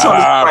Black is on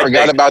this project. I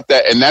forgot about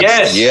that. And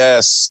that's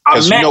yes.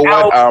 Because you know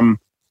what?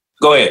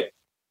 Go ahead.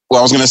 Well,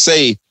 I was gonna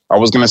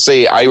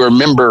say, I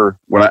remember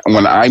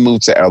when I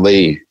moved to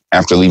LA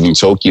after leaving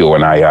Tokyo,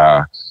 and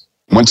I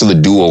went to the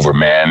Do-Over,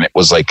 man. It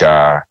was like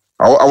I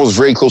was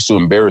very close to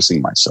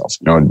embarrassing myself.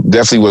 You know, it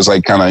definitely was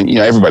like kind of, you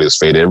know, everybody was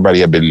faded. Everybody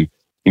had been,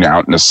 you know,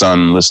 out in the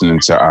sun listening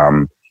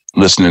to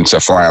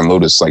Flying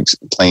Lotus, like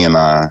playing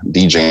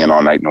DJing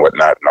all night and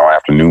whatnot and all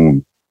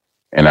afternoon.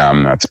 And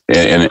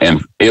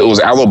it was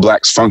Aloe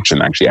Black's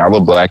function, actually. Aloe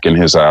Black and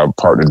his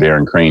partner,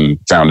 Darren Crane,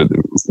 founded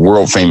the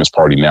world famous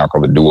party now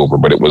called the Do-Over,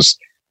 but it was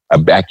a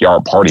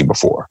backyard party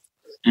before,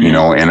 you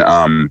know,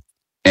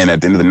 and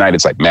at the end of the night,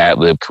 it's like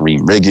Madlib,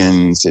 Kareem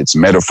Riggins, it's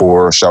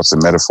Metaphor, shouts to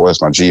Metaphor,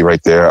 that's my G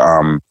right there.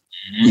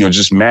 You know,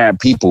 just mad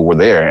people were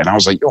there. And I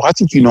was like, yo, I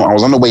think, you know, I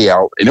was on the way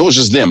out and it was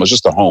just them. It was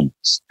just the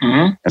homies.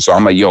 And so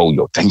I'm like,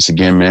 yo, thanks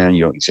again, man.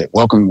 He said,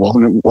 welcome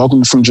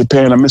from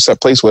Japan. I miss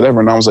that place, whatever.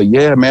 And I was like,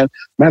 yeah, man.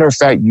 Matter of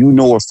fact, you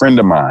know a friend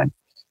of mine.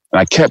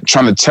 And I kept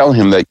trying to tell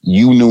him that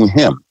you knew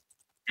him.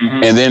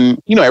 And then,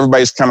 you know,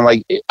 everybody's kind of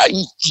like,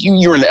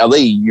 you're in LA,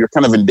 you're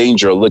kind of in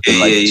danger of looking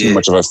like too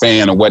much of a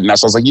fan or whatnot.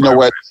 So I was like, you know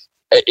what?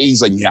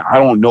 He's like, yeah, I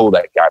don't know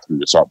that guy from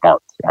the Salt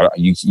Mark.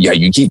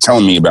 You keep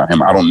telling me about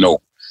him. I don't know.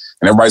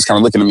 And everybody's kind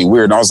of looking at me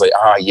weird. And I was like,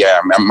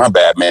 yeah, my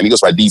bad, man. He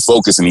goes by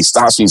D-Focus and he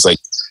stops me. He's like,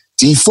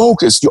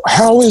 D-Focus,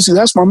 how is he?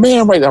 That's my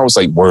man right there. I was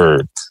like,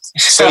 word.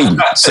 Save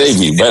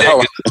me. But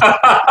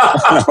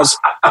I was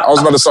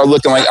about to start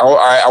looking like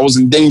I was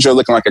in danger of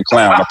looking like a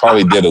clown. I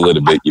probably did a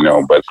little bit, you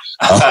know, but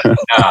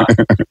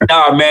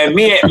nah, man.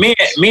 Me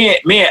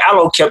and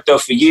Aloe kept up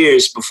for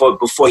years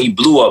before he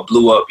blew up.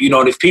 You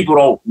know, and if people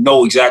don't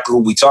know exactly who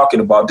we talking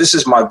about, this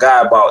is my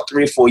guy. About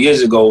 3 or 4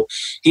 years ago,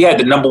 he had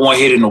the #1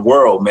 hit in the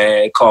world,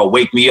 man, called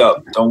 "Wake Me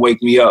Up." Don't wake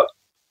me up.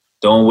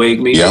 Don't wake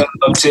me up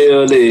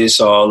till it's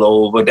all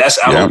over. That's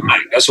Aloe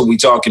Black. That's what we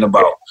talking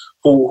about.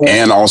 Who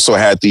and also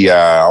had the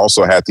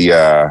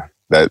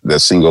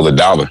that single "The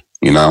Dollar,"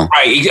 you know.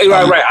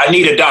 Right. I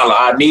need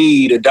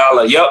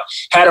 $1. Yep.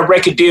 Had a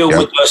record deal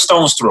with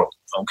Stone's Throw.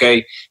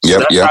 Okay. So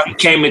that's how he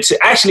came into.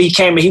 Actually,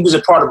 he was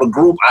a part of a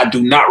group. I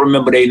do not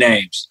remember their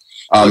names.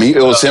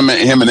 It was him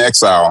and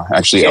Exile.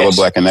 Actually, Aloe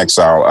Black and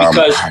Exile.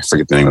 I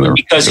forget the name of them.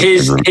 Because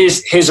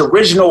his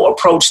original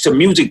approach to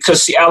music.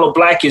 Because Aloe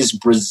Black is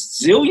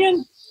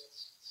Brazilian.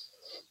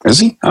 Is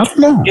he? I don't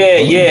know.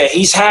 Yeah.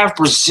 He's half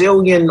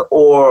Brazilian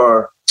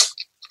or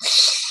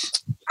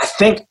I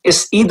think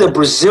it's either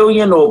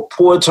Brazilian or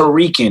Puerto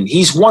Rican.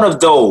 He's one of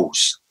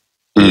those.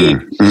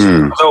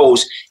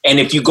 Those. And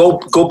if you go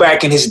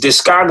back in his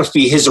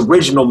discography, his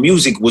original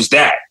music was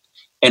that.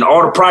 And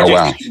all the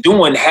projects he's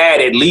doing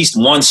had at least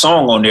one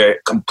song on there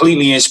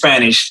completely in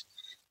Spanish.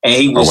 And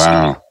he was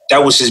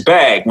that was his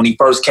bag when he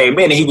first came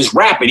in. And he was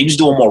rapping. He was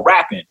doing more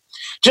rapping.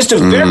 Just a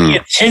very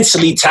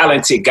intensely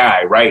talented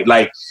guy, right?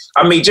 Like,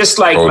 I mean, just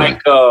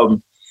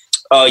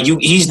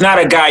he's not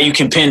a guy you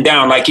can pin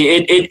down. Like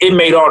it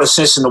made all the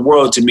sense in the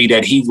world to me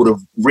that he would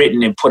have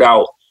written and put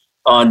out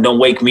 "Don't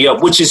Wake Me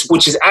Up," which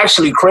is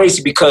actually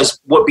crazy because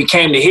what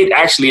became the hit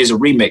actually is a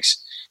remix.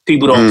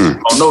 People don't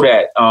know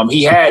that.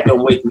 He had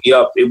 "Don't Wake Me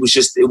Up." It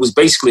was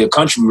basically a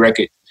country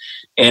record,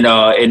 and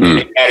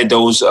it added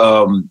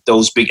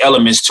those big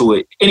elements to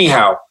it.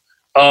 Anyhow,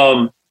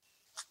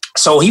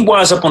 so he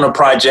winds up on a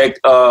project.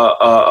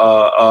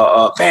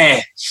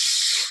 Man.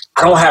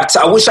 I don't have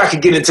I wish I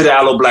could get into the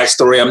Aloe Black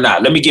story. I'm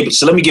not. Let me get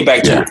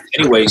back to it.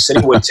 Anyway, so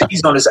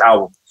he's on this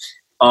album.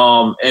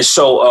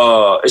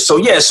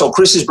 So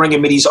Chris is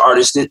bringing me these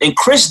artists, and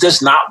Chris does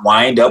not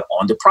wind up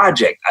on the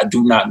project. I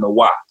do not know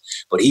why,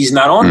 but he's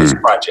not on this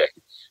project.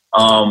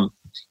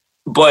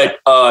 But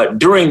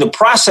during the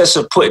process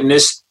of putting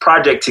this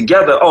project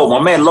together, my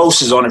man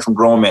Los is on it from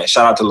Grown Man.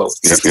 Shout out to Los.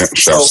 Yeah.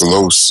 Shout out to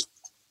Los.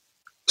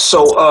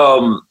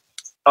 So,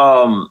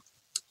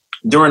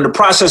 during the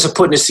process of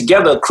putting this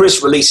together,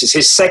 Chris releases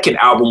his second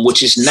album,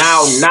 which is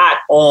now not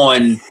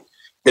on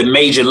the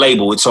major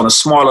label. It's on a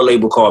smaller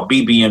label called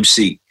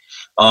BBMC,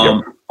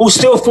 who's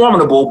still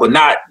formidable, but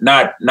not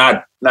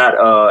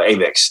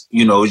Avex.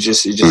 You know, it's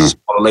just a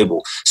smaller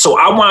label. So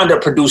I wound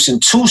up producing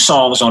 2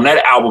 songs on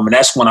that album, and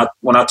that's when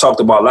I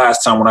talked about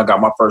last time when I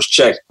got my first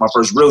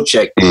real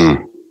check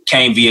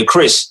came via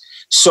Chris.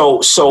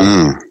 So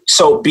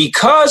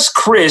because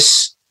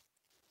Chris,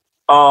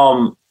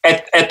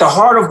 at the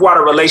heart of why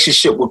the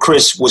relationship with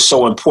Chris was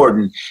so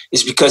important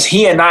is because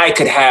he and I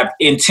could have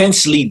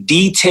intensely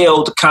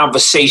detailed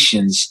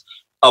conversations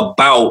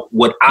about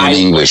what I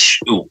English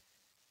do.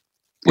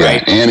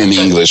 Right. And in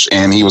English.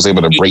 And he was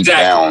able to break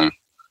down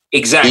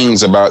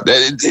things about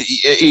that.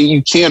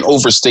 You can't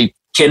overstate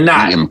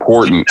the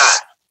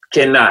importance.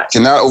 Cannot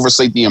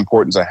overstate the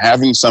importance of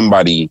having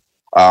somebody,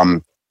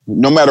 no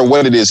matter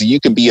what it is.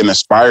 You could be an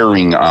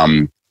aspiring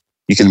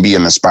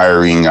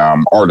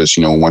artist,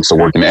 you know, who wants to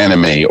work in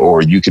anime,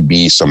 or you could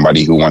be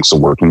somebody who wants to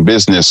work in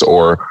business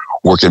or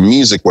work in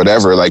music,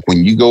 whatever. Like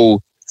when you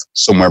go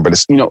somewhere, but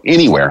it's, you know,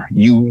 anywhere,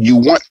 you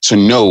want to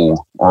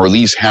know or at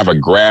least have a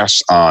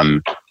grasp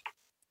on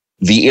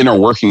the inner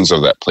workings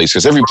of that place,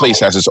 because every place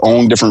has its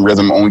own different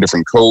rhythm, own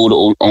different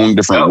code, own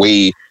different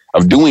way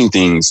of doing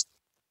things.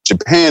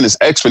 Japan is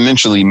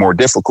exponentially more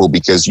difficult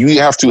because you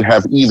have to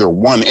have either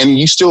one, and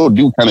you still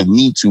do kind of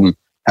need to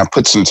have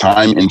put some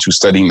time into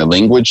studying the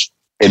language.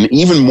 And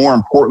even more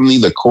importantly,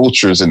 the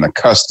cultures and the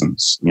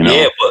customs, you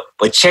know,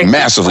 but check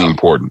massively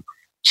important.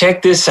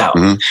 Check this out,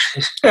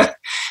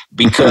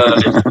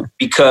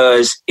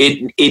 because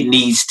it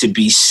needs to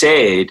be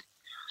said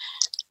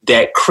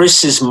that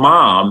Chris's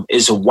mom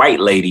is a white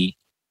lady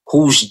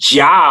whose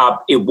job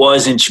it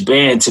was in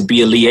Japan to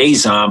be a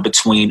liaison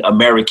between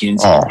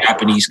Americans and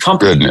Japanese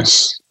companies.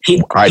 Goodness.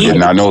 I did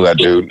not know that,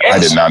 dude. Yes. I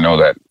did not know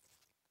that.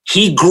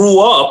 He grew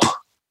up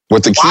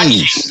with the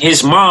keys.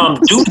 His mom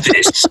do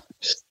this.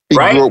 He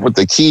grew up with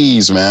the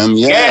keys, man.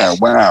 Yeah, yes.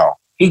 Wow.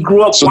 He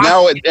grew up. So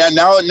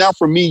now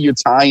for me, you're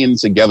tying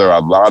together a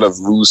lot of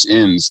loose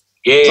ends.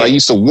 Yeah. So I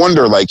used to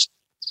wonder, like,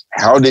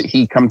 how did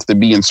he come to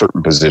be in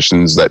certain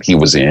positions that he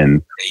was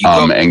in,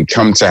 and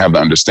come to have the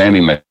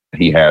understanding that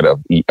he had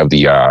of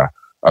the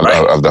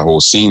whole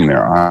scene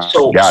there.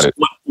 Got it.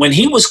 When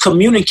he was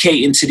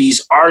communicating to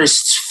these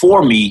artists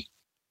for me,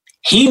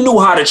 he knew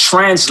how to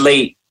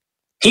translate.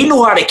 He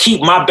knew how to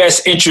keep my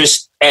best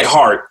interest at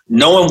heart,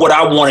 knowing what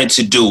I wanted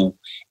to do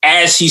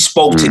as he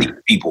spoke to these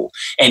people.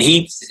 And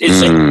he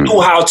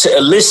knew how to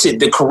elicit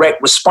the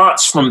correct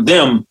response from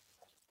them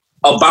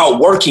about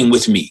working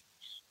with me.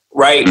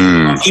 Right?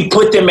 He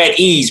put them at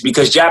ease,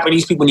 because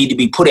Japanese people need to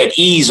be put at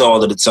ease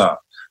all of the time.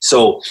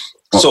 So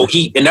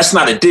he, and that's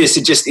not a diss,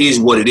 it just is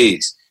what it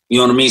is. You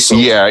know what I mean? So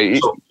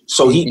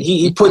so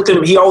he put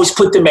them, he always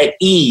put them at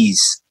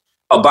ease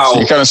about. So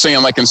you're kind of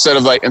saying, like, instead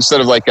of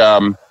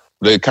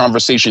the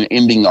conversation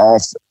ending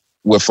off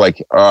with like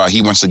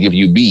he wants to give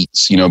you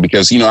beats, you know,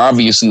 because, you know,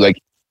 obviously,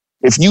 like,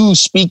 if you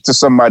speak to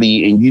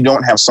somebody and you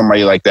don't have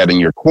somebody like that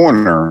in your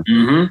corner,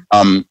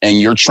 and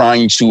you're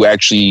trying to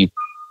actually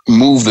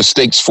move the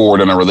stakes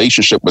forward in a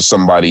relationship with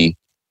somebody,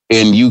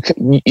 and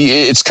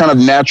it's kind of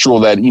natural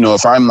that, you know,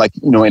 if I'm, like,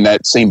 you know, in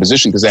that same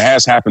position, because it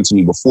has happened to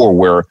me before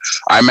where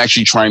I'm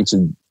actually trying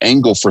to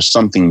angle for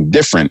something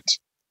different.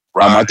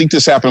 Right. I think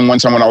this happened one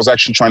time when I was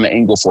actually trying to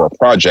angle for a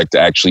project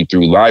actually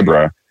through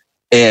Libra.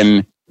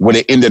 And what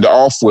it ended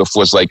off with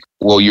was like,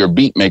 well, you're a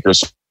beat maker,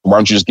 so why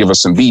don't you just give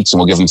us some beats and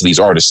we'll give them to these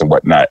artists and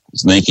whatnot.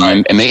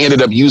 And they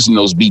ended up using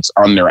those beats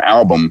on their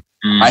album.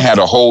 I had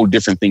a whole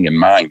different thing in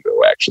mind,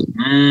 though, actually.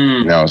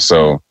 You know,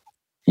 so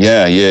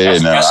yeah.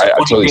 That's I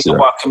totally see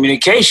about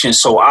communication.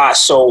 So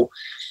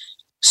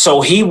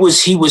he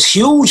was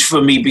huge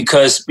for me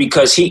because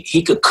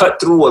he could cut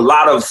through a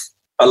lot of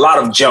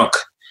junk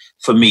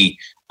for me.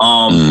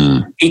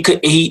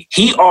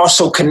 He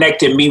also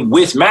connected me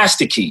with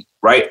Master Key,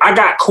 right? I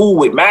got cool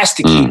with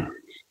Master Key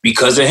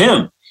because of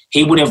him.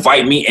 He would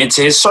invite me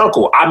into his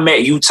circle. I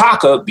met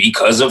Yutaka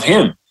because of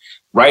him,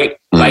 right?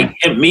 Like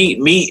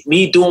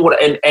me doing what,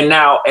 and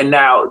now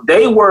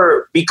they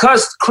were,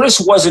 because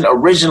Chris wasn't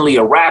originally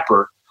a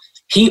rapper,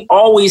 he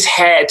always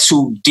had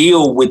to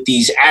deal with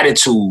these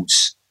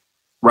attitudes,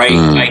 right?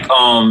 Like,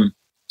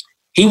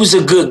 he was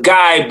a good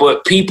guy,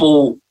 but he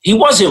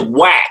wasn't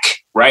whack,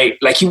 right?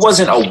 Like, he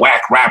wasn't a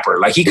whack rapper.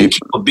 Like, he could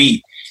keep a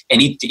beat, and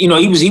he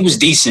was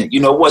decent. You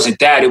know, it wasn't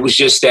that. It was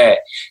just that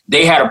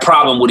they had a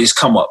problem with his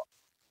come up.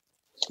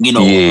 You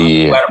know,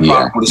 had a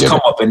problem with his come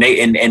up, and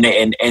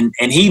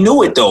he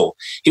knew it though.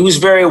 He was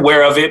very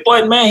aware of it,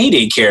 but man, he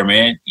didn't care,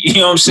 man. You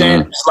know what I'm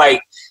saying? It's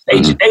like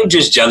they were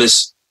just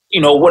jealous,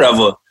 you know,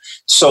 whatever.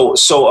 So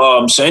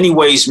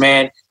anyways,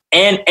 man.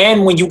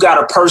 And when you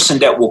got a person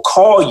that will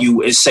call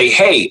you and say,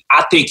 hey,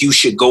 I think you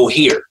should go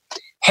here.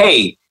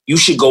 Hey, you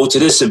should go to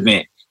this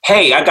event.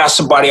 Hey, I got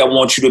somebody I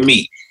want you to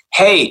meet.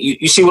 Hey,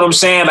 you see what I'm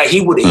saying? Like,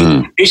 he would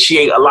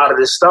initiate a lot of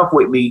this stuff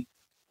with me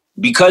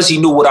because he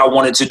knew what I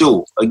wanted to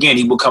do. Again,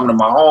 he would come to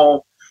my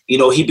home. You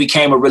know, he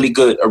became a really,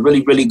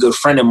 really good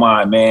friend of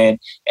mine, man.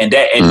 And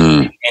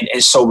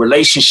so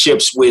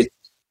relationships with,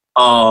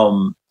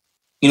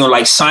 you know,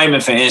 like Simon,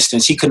 for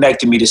instance, he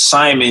connected me to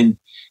Simon,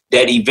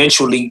 that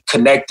eventually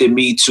connected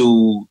me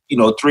to, you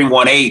know,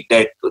 318,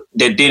 that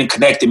then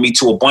connected me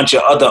to a bunch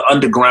of other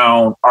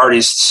underground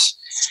artists.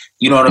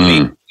 You know what I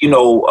mean? You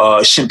know,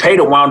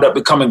 Shinpeda wound up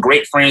becoming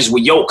great friends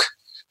with Yoke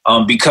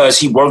because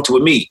he worked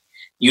with me,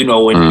 you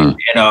know, and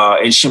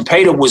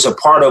Shinpeda was a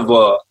part of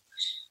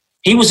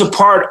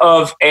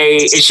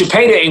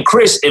Shinpeda and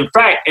Chris, in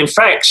fact,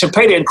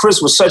 Shinpeda and Chris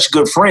were such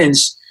good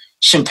friends.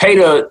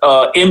 Shinpeda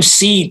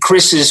emceed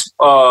Chris's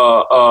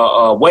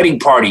wedding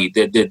party,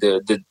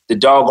 the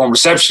doggone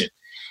reception.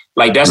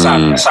 Like, that's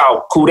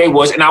how cool they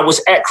was. And I was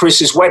at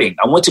Chris's wedding.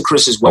 I went to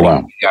Chris's wedding.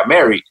 When he got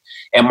married,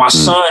 and my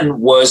son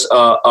was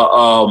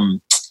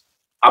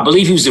I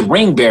believe he was the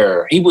ring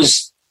bearer. He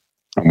was.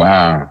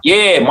 Wow.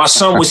 Yeah, my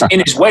son was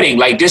in his wedding.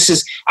 Like, this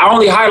is, I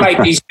only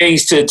highlight these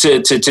things to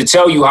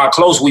tell you how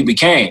close we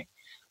became.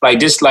 Like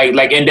this,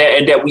 like and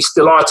that we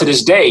still are to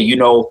this day. You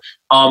know,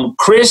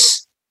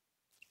 Chris,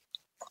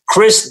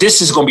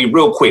 this is gonna be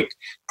real quick.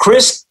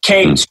 Chris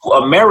came to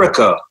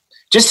America,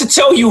 just to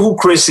tell you who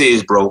Chris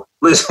is, bro.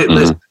 Listen,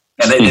 and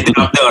then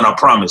I'm done. I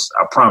promise.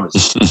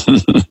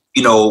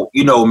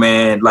 You know,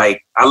 man.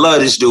 Like, I love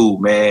this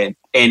dude, man,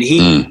 and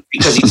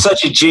because he's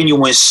such a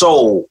genuine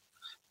soul.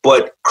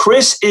 But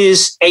Chris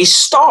is a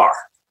star.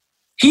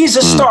 He's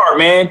a star,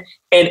 man.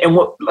 And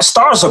what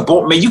stars are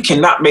born, man. You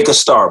cannot make a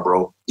star,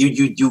 bro.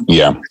 Listen,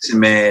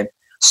 man.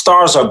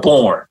 Stars are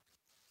born.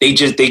 They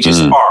just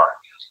are.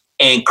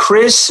 And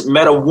Chris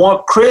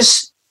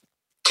Chris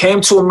came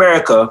to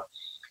America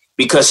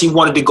because he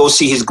wanted to go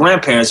see his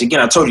grandparents. Again,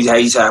 I told you how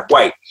he's half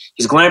white.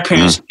 His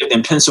grandparents lived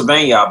in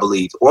Pennsylvania, I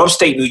believe, or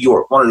upstate New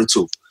York, one of the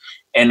two.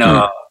 And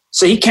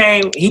so he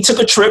took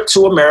a trip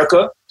to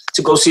America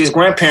to go see his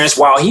grandparents.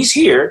 While he's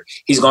here,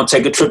 he's going to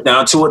take a trip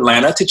down to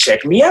Atlanta to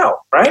check me out,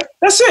 right?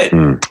 That's it.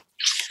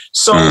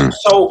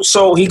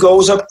 So he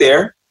goes up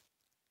there.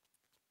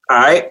 All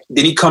right.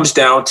 Then he comes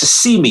down to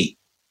see me.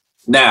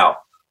 Now,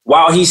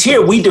 while he's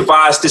here, we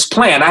devised this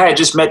plan. I had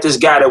just met this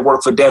guy that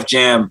worked for Def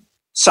Jam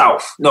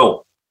South.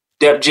 No,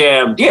 Def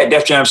Jam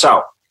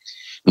South.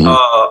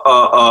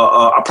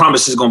 I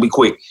promise it's gonna be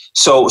quick.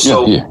 So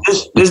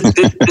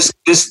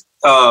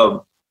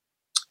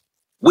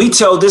we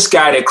tell this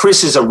guy that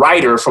Chris is a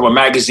writer from a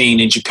magazine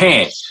in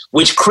Japan,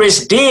 which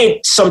Chris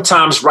did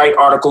sometimes write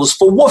articles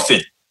for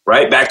Woofin',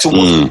 right? Back to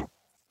Woofin'.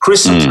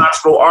 Chris sometimes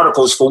wrote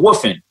articles for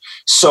Woofin'.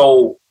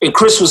 So, and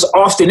Chris was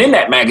often in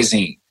that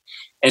magazine.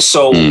 And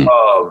so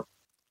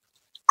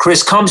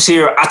Chris comes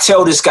here. I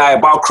tell this guy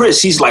about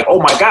Chris. He's like, oh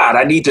my God,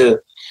 I need to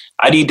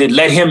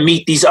let him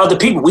meet these other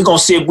people. We're gonna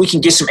see if we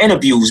can get some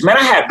interviews. Man,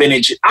 I had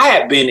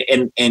been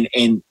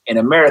in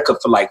America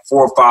for like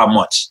 4 or 5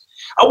 months.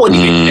 I wasn't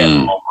even here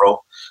that long, bro.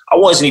 I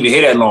wasn't even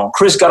here that long.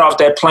 Chris got off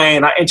that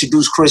plane. I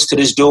introduced Chris to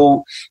this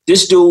dude.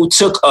 This dude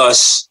took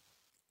us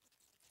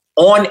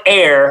on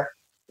air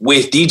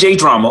with DJ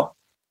Drama.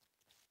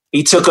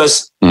 He took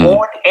us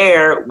on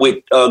air with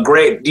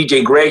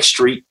DJ Greg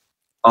Street,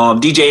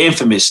 DJ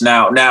Infamous.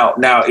 Now,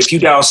 if you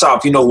down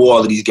south, you know who all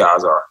of these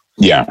guys are.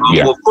 Yeah.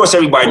 Well, of course,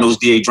 everybody knows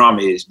DJ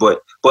Drama is,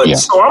 but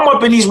so I'm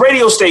up in these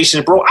radio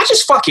stations, bro. I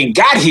just fucking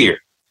got here.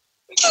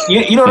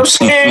 You know what I'm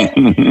saying?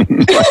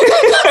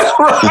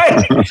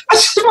 Right? I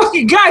just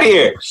fucking got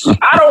here.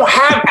 I don't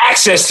have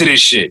access to this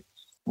shit.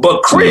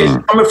 But Chris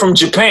coming from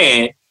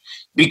Japan,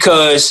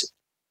 because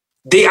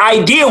the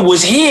idea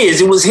was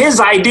his. It was his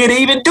idea to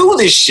even do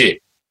this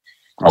shit.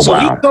 Oh, so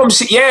wow. he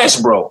comes,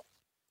 yes, bro.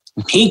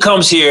 He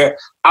comes here.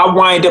 I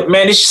wind up,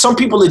 man, some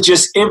people are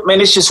just,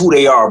 man, it's just who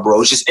they are,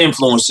 bro. It's just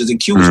influencers and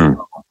cues.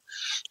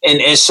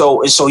 And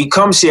so he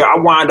comes here. I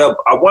wind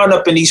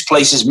up in these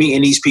places,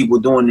 meeting these people,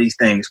 doing these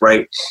things,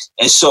 right?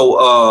 And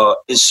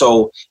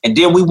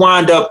then we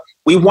wind up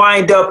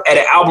at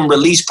an album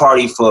release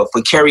party for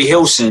Kerry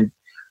Hilson.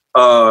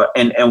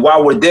 And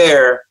while we're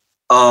there,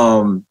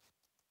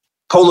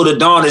 Polo the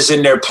Don is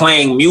in there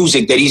playing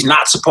music that he's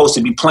not supposed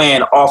to be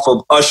playing off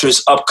of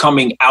Usher's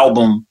upcoming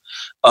album.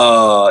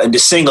 And the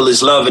single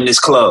is Love in This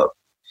Club.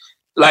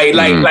 Like,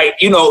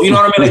 you know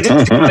what I mean? Like,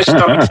 this is the kind of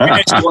stuff I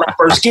experienced when I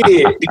first get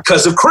here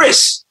because of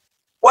Chris.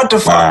 What the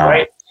fuck,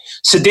 right?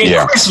 So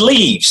then Chris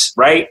leaves,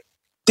 right?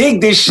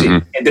 Dig this shit,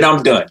 and then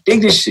I'm done.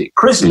 Dig this shit.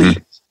 Chris leaves.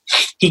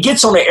 He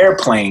gets on the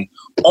airplane.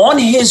 On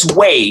his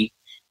way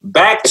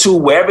back to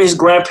wherever his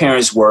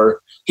grandparents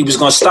were, he was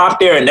going to stop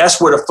there, and that's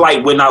where the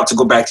flight went out to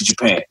go back to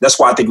Japan. That's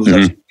why I think it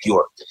was New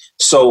York.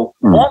 So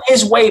on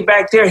his way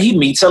back there, he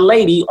meets a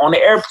lady on the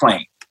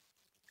airplane.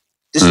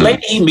 This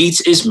lady he meets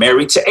is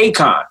married to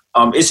Akon.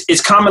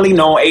 It's commonly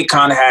known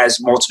Akon has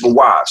multiple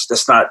wives.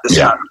 That's not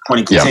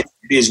funny because it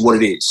is what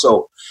it is.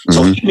 So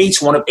he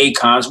meets one of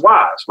Akon's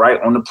wives,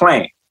 right, on the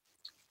plane.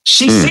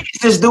 She sees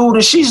this dude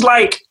and she's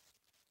like,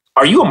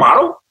 "Are you a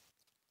model?"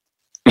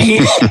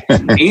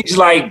 He's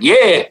like,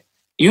 "Yeah,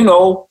 you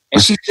know."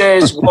 And she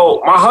says,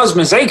 "Well, my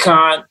husband's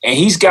Akon, and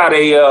he's got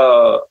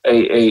a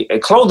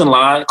clothing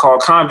line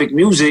called Convict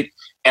Music,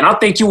 and I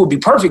think you would be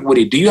perfect with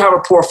it. Do you have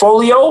a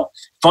portfolio?"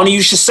 Funny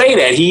you should say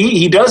that.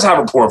 He does have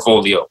a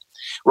portfolio,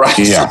 right?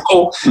 Yeah.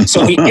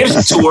 So he gives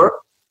it to her.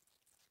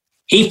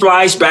 He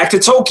flies back to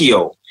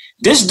Tokyo.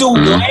 This dude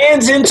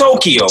lands in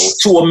Tokyo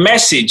to a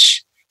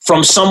message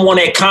from someone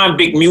at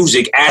Convict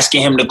Music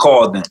asking him to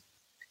call them.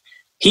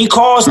 He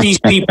calls these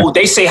people.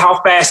 They say, "How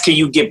fast can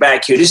you get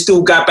back here?" This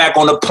dude got back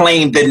on a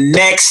plane the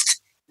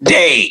next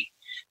day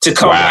to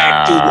come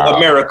back to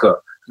America.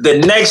 The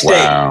next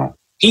day,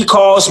 he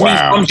calls me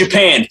from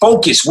Japan.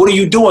 "Focus, what are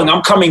you doing?"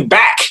 "I'm coming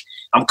back.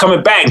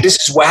 This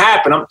is what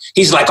happened."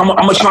 He's like, I'm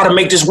going to try to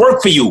make this work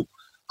for you.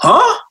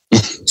 Huh?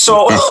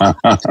 So,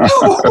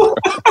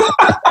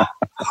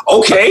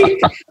 okay.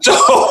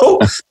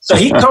 So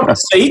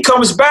he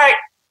comes back.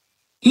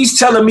 He's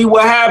telling me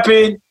what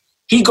happened.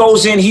 He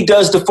goes in, he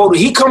does the photo.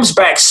 He comes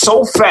back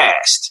so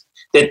fast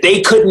that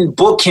they couldn't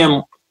book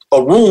him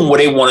a room where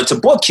they wanted to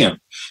book him.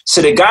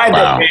 So the guy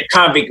that ran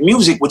Convict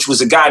Music, which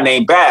was a guy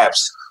named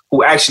Babs,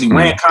 who actually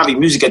ran Convict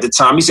Music at the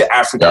time, he's an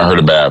African. I heard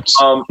of Babs.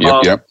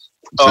 Yep.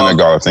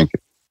 Senegal, I think.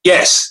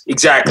 Yes,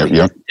 exactly.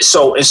 Yep.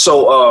 So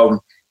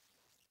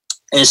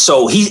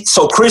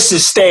Chris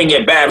is staying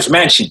at Babs'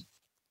 mansion.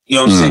 You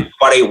know what I'm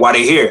saying? While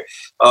they here.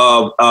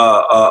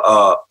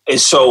 And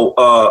so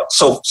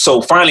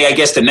finally, I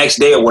guess the next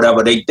day or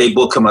whatever, they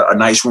book him a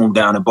nice room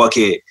down in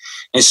Buckhead.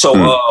 And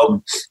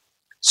so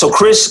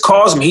Chris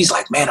calls me. He's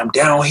like, "Man, I'm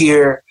down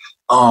here.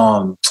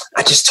 I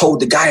just told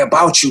the guy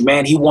about you,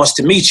 man. He wants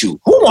to meet you."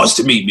 "Who wants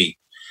to meet me?"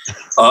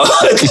 I'm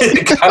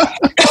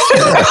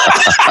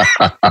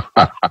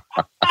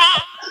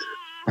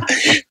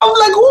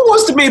like, "Who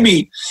wants to meet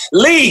me?"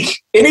 "League,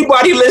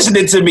 anybody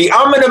listening to me?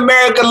 I'm in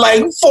America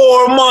like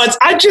 4 months.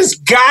 I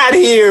just got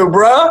here,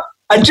 bruh.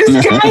 I just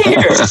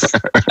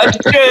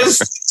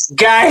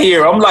got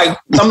here. I'm like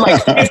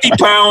 50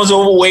 pounds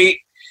overweight.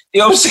 You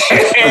know what I'm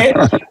saying?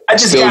 I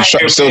just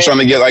still trying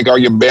to get like all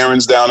your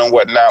bearings down and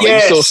whatnot.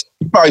 Yes. Like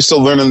you're probably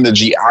still learning the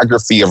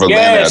geography of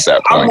Atlanta at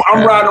that point.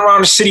 I'm riding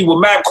around the city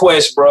with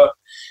MapQuest, bro.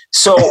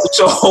 So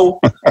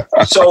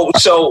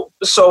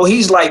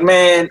he's like,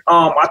 man,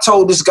 I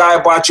told this guy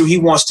about you. He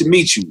wants to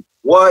meet you.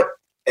 What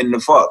in the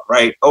fuck,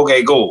 right?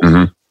 Okay, go.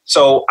 Mm-hmm.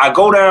 So I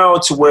go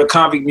down to where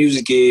Convict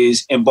Music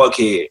is in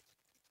Buckhead,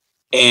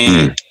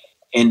 and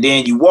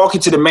then you walk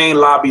into the main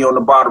lobby on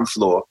the bottom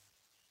floor,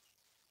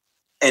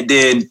 and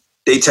then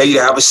they tell you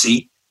to have a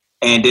seat,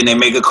 and then they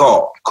make a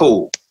call.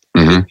 Cool.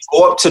 Mm-hmm.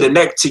 Go up to then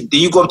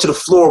you go up to the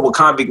floor where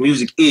Convict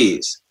Music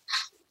is.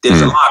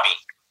 There's a lobby,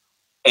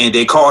 and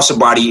they call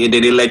somebody, and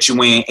then they let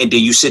you in, and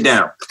then you sit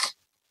down.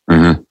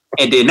 Mm-hmm.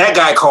 And then that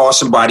guy calls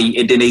somebody,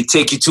 and then they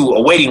take you to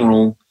a waiting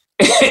room,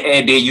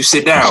 and then you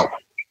sit down.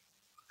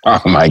 Oh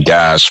my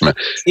gosh, man!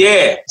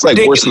 Yeah, it's like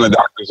worse than the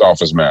doctor's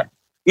office, man.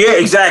 Yeah,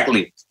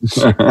 exactly.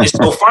 And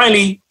so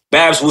finally,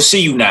 Babs, we'll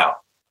see you now.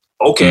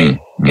 Okay.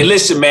 Mm-hmm. And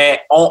listen, man,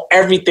 on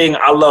everything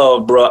I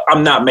love, bro,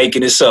 I'm not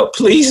making this up.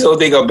 Please don't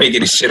think I'm making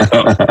this shit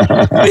up.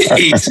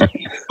 Please,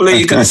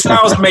 because it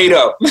sounds made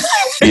up.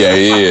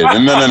 Yeah.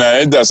 No,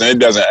 it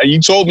doesn't. You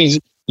told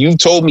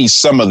me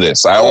some of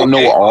this. I don't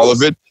know all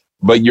of it,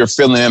 but you're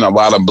filling in a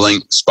lot of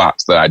blank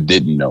spots that I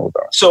didn't know,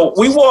 though. So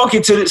we walk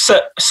into this.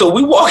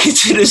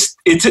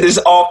 Into this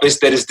office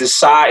that is the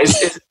size.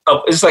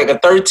 It's like a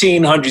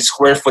 1,300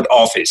 square foot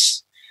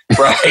office,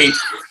 right?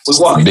 We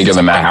walk bigger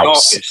than my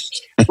house.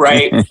 Office,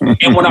 right?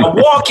 And when I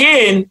walk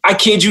in, I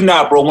kid you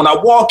not, bro. When I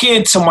walk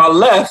in, to my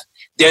left,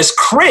 there's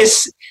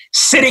Chris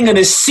sitting in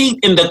a seat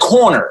in the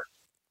corner,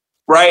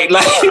 right?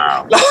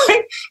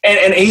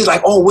 And he's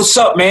like, "Oh, what's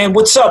up, man?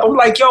 What's up?" I'm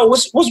like, "Yo,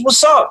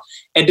 what's up?"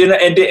 And then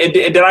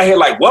I hear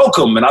like,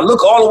 "Welcome," and I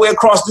look all the way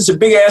across this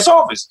big ass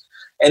office,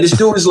 and this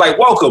dude is like,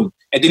 "Welcome,"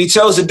 and then he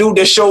tells the dude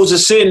that shows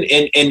us in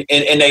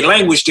their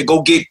language to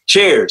go get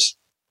chairs.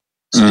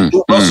 So the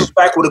dude rushes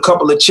back with a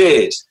couple of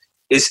chairs.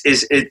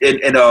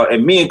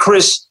 And me and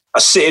Chris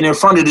are sitting in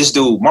front of this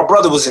dude. My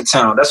brother was in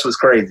town. That's what's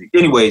crazy.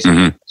 Anyways,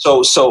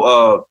 so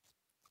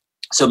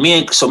me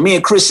and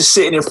Chris is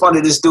sitting in front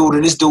of this dude,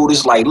 and this dude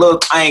is like,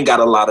 "Look, I ain't got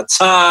a lot of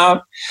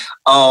time."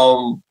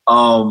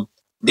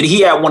 Then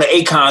he had one of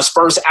Akon's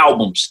first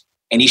albums,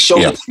 and he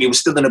showed it to me. It was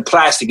still in the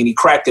plastic, and he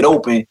cracked it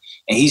open,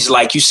 and he's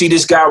like, "You see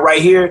this guy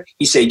right here?"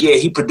 He said, "Yeah,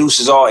 he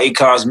produces all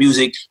Akon's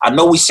music. I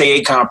know we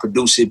say Akon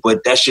produced it,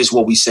 but that's just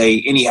what we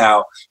say.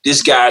 Anyhow,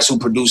 this guy's who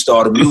produced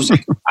all the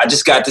music. I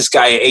just got this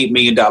guy an $8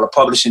 million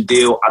publishing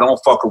deal. I don't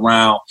fuck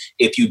around.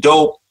 If you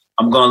dope,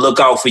 I'm going to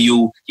look out for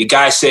you. Your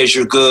guy says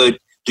you're good.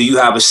 Do you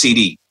have a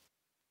CD?"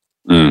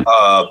 Yeah.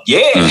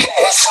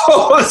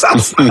 So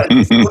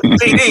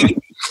CD.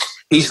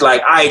 He's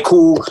like, "All right,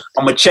 cool.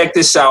 I'm going to check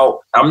this out.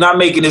 I'm not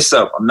making this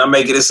up.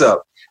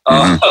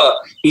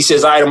 He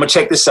says, "All right, I'm going to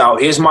check this out.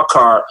 Here's my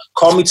card.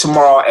 Call me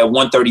tomorrow at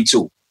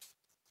 1:32.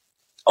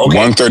 Okay.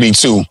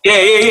 1:32.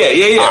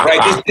 Yeah.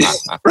 Right.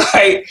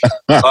 Right.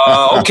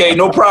 Okay,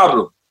 no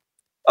problem.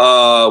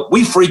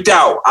 We freaked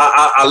out.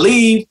 I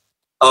leave.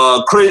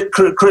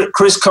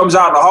 Chris comes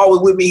out in the hallway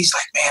with me. He's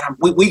like, "Man,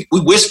 we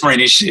whispering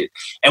this shit."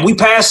 And we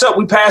pass up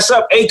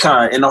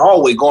Akon in the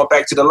hallway going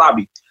back to the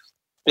lobby.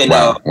 And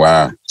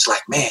wow. It's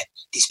like, "Man,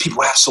 these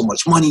people have so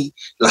much money."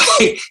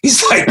 Like,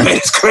 he's like, "Man,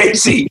 it's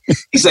crazy."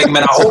 He's like,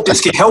 "Man, I hope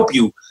this can help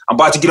you. I'm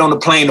about to get on the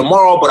plane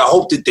tomorrow, but I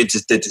hope that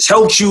this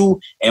helps you,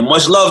 and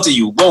much love to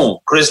you." Boom.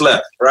 Chris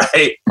left,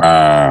 right?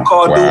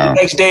 Called dude the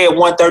next day at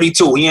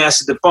 1:32. He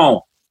answered the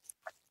phone.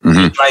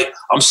 He's like,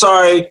 "I'm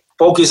sorry,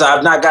 Focus, I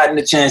have not gotten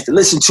a chance to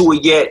listen to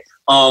it yet.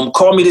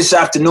 Call me this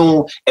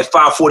afternoon at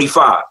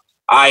 5:45.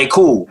 All right,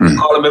 cool.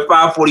 Call him at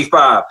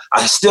 5:45.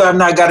 I still have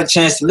not got a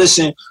chance to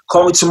listen.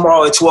 Call me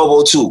tomorrow at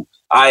 12:02.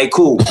 All right,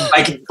 cool.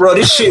 Like, bro,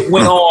 this shit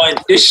went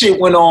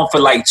on for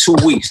like 2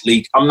 weeks,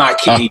 Leak. I'm not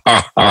kidding.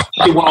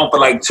 It went on for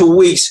like 2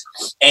 weeks,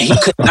 and he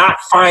could not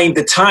find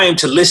the time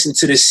to listen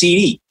to the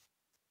CD,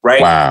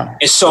 right? Wow.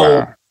 And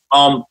so,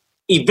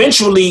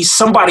 eventually,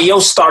 somebody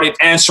else started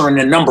answering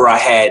the number I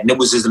had, and it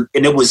was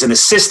an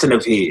assistant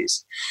of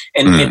his,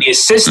 and the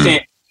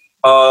assistant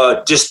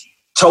just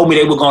told me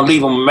they were going to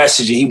leave him a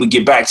message, and he would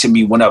get back to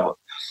me whenever.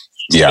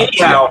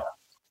 Anyhow,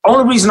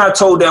 only reason I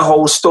told that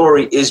whole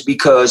story is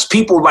because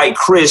people like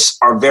Chris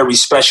are very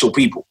special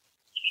people,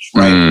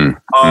 right? And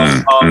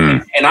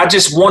I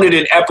just wanted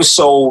an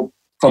episode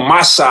from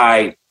my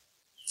side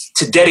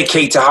to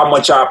dedicate to how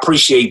much I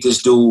appreciate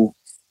this dude,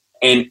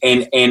 and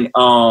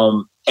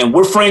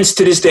we're friends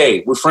to this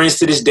day.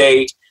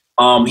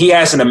 He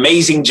has an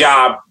amazing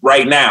job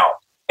right now,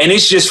 and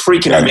it's just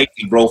freaking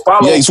amazing, bro.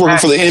 He's working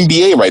for the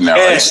NBA right now.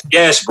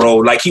 Yes, bro.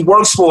 Like, he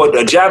works for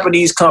a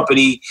Japanese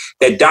company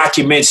that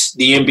documents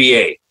the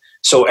NBA.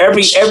 So for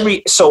every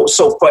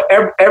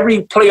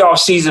playoff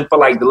season for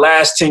like the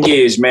last 10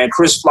 years, man,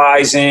 Chris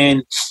flies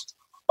in,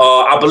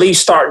 I believe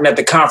starting at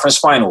the conference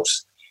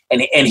finals.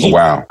 And he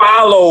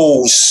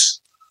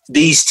follows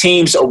these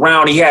teams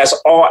around. He has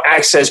all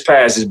access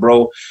passes,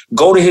 bro.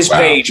 Go to his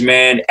page,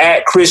 man,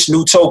 at Chris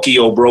New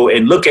Tokyo, bro,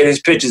 and look at his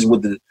pictures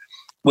with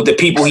with the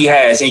people he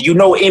has. And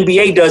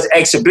NBA does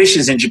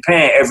exhibitions in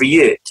Japan every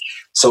year.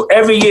 So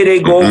every year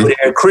they go over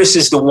there. Chris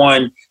is the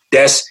one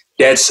that's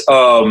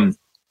the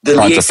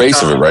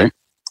face of it, right?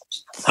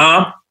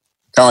 Huh?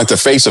 Kind of like the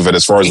face of it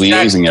as far as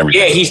liaising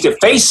everything. Yeah, he's the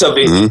face of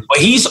it, but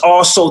he's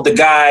also the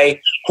guy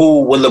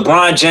who, when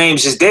LeBron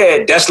James is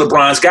dead, that's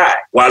LeBron's guy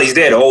while he's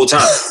there the whole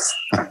time.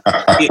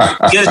 you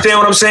understand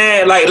what I'm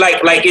saying?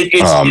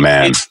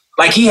 It's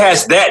like he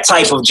has that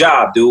type of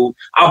job, dude.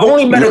 I've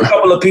only met a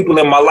couple of people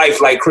in my life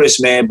like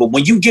Chris, man, but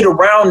when you get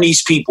around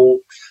these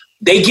people,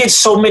 they get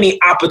so many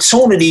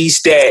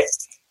opportunities that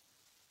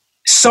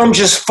some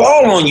just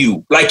fall on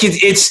you. Like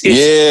it's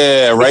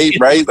right.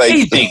 Like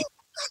anything.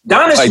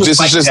 Donis was this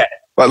is just that.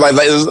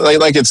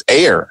 Like it's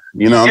air,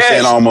 you know what I'm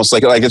saying? Almost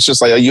like it's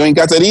just like, you ain't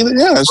got that either?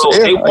 Yeah, it's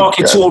air. They walk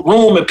into a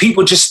room and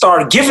people just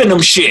start giving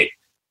them shit.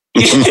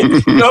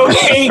 You know what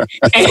I mean?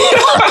 And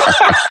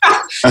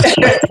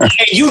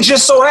you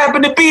just so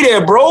happen to be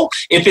there, bro.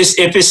 If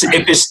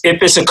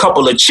it's a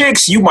couple of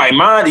chicks, you might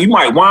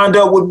wind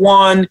up with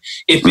one.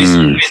 If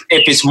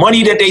it's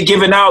money that they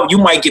giving out, you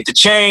might get the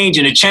change,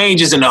 and the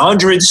change is in the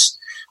hundreds.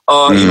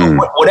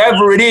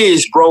 Whatever it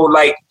is, bro.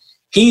 Like,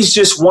 he's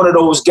just one of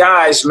those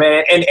guys,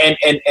 man. And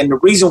the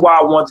reason why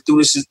I wanted to do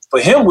this for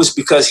him was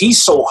because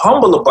he's so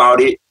humble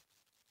about it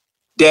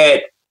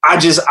that I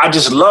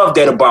just love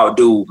that about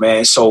dude,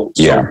 man. So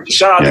shout out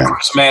to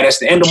Chris, man. That's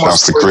the end of my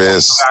story.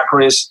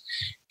 Chris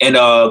and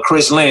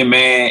Chris Lynn,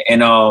 man.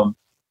 And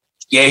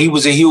he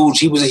was a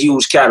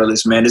huge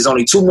catalyst, man. There's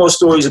only 2 more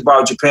stories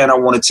about Japan I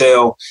want to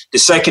tell. The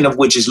second of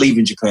which is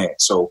leaving Japan.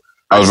 So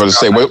I was going to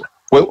say,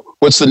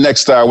 what's the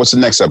next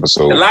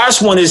episode? The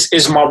last one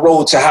is my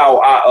road to how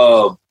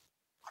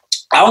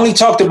I only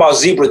talked about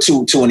Zebra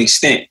to an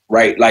extent,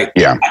 right? Like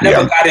I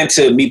never got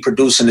into me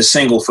producing a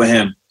single for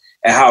him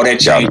and how that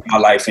changed my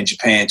life in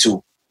Japan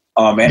too.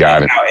 And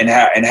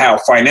how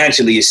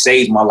financially it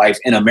saved my life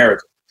in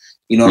America.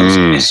 You know what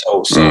I'm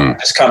saying? So I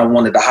just kind of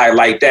wanted to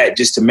highlight that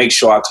just to make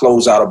sure I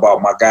close out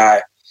about my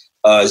guy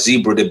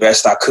Zebra the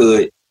best I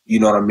could. You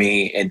know what I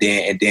mean? And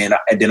then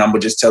I'm gonna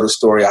just tell the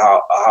story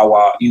how I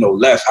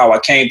left, how I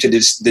came to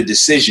the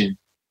decision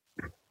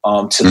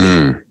to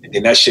leave, and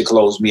then that shit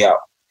closed me out.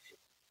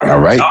 All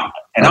right.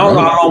 And I don't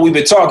know how long we've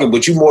been talking,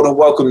 but you're more than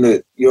welcome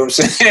to. You know what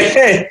I'm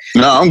saying?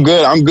 No, I'm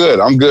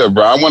good,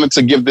 bro. I wanted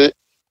to give it.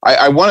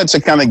 I wanted to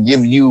kind of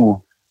give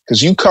you,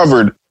 because you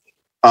covered.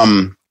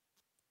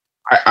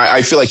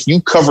 I feel like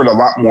you covered a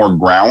lot more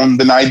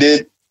ground than I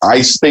did. I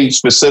stayed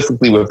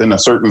specifically within a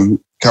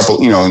certain couple,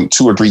 2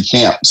 or 3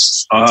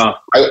 camps.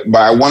 But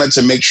I wanted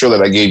to make sure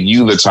that I gave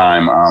you the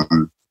time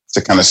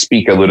to kind of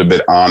speak a little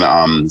bit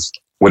on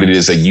what it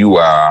is that you,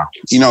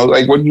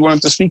 like what you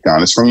wanted to speak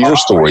on. It's from your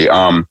story.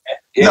 No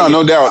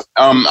doubt.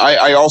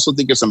 I also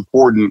think it's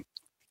important.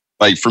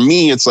 Like, for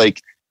me, it's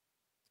like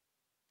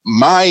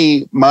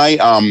my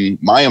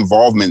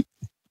involvement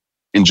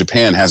in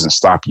Japan hasn't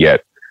stopped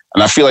yet.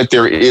 And I feel like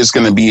there is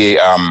going to be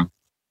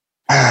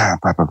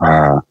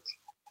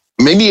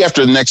maybe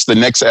after the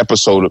next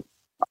episode,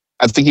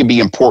 I think it'd be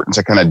important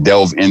to kind of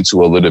delve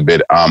into a little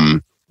bit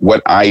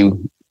what I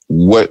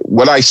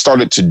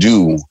started to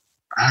do.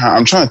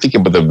 I'm trying to think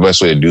about the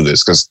best way to do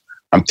this, because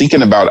I'm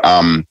thinking about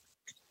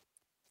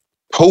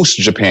post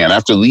Japan,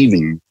 after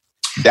leaving.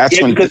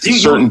 That's when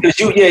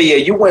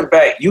you went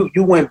back. You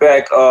went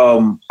back.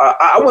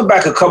 I went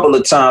back a couple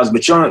of times,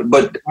 but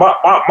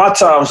my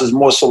times was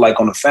more so like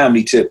on a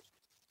family tip.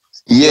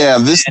 Yeah,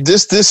 the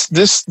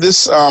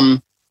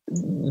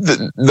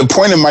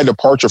point of my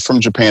departure from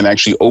Japan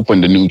actually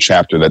opened a new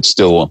chapter that's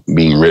still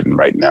being written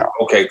right now.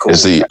 Okay, cool.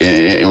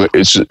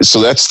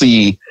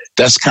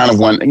 That's kind of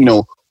when,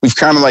 we've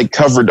kind of like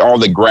covered all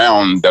the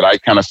ground that I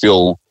kind of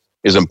feel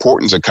is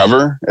important to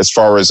cover as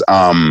far as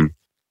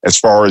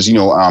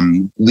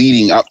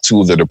leading up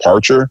to the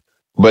departure.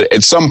 But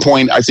at some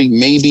point, I think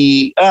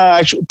maybe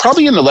actually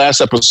probably in the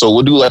last episode,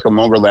 we'll do like a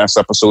longer last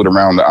episode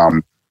around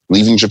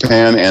leaving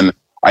Japan, and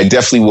I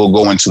definitely will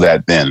go into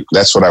that then.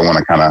 That's what I want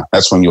to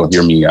that's when you'll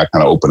hear me kind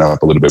of open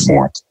up a little bit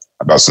more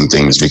about some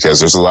things,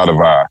 because there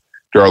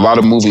are a lot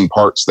of moving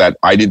parts that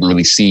I didn't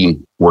really see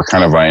were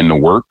kind of in the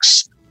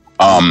works.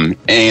 And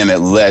it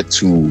led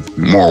to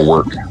more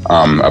work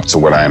up to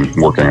what I'm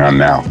working on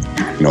now,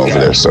 over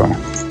there. So,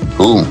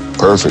 cool.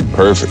 Perfect,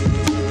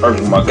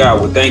 my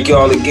God. Well, thank you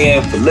all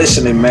again for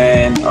listening,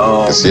 man.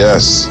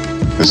 Yes.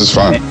 This is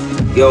fun.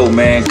 Yo,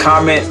 man,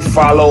 comment,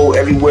 follow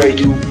everywhere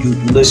you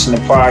listen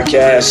to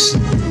podcasts.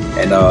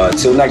 And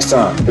until next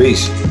time,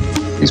 peace.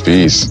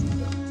 Peace.